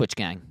 Twitch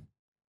gang.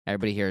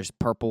 Everybody here is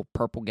purple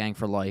gang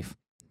for life.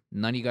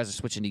 None of you guys are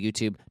switching to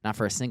YouTube, not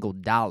for a single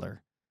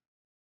dollar.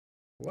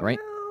 Right?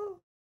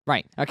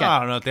 Right. Okay. I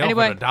don't know if they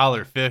Anyway. offered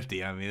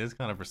 $1.50. I mean, it's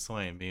kind of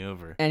persuading me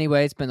over.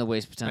 Anyway, it's been the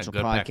Waste Potential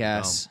good pack of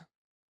podcast.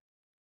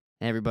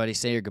 Everybody,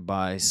 say your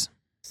goodbyes.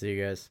 See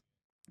you guys.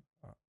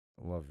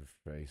 Love your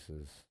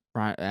faces.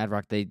 Right,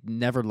 Adrock, they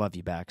never love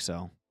you back,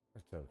 so.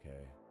 It's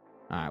okay.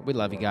 All right, we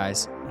love you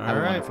guys. All Have a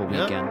right. wonderful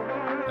Yep. weekend.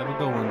 Have a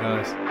good one,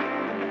 guys.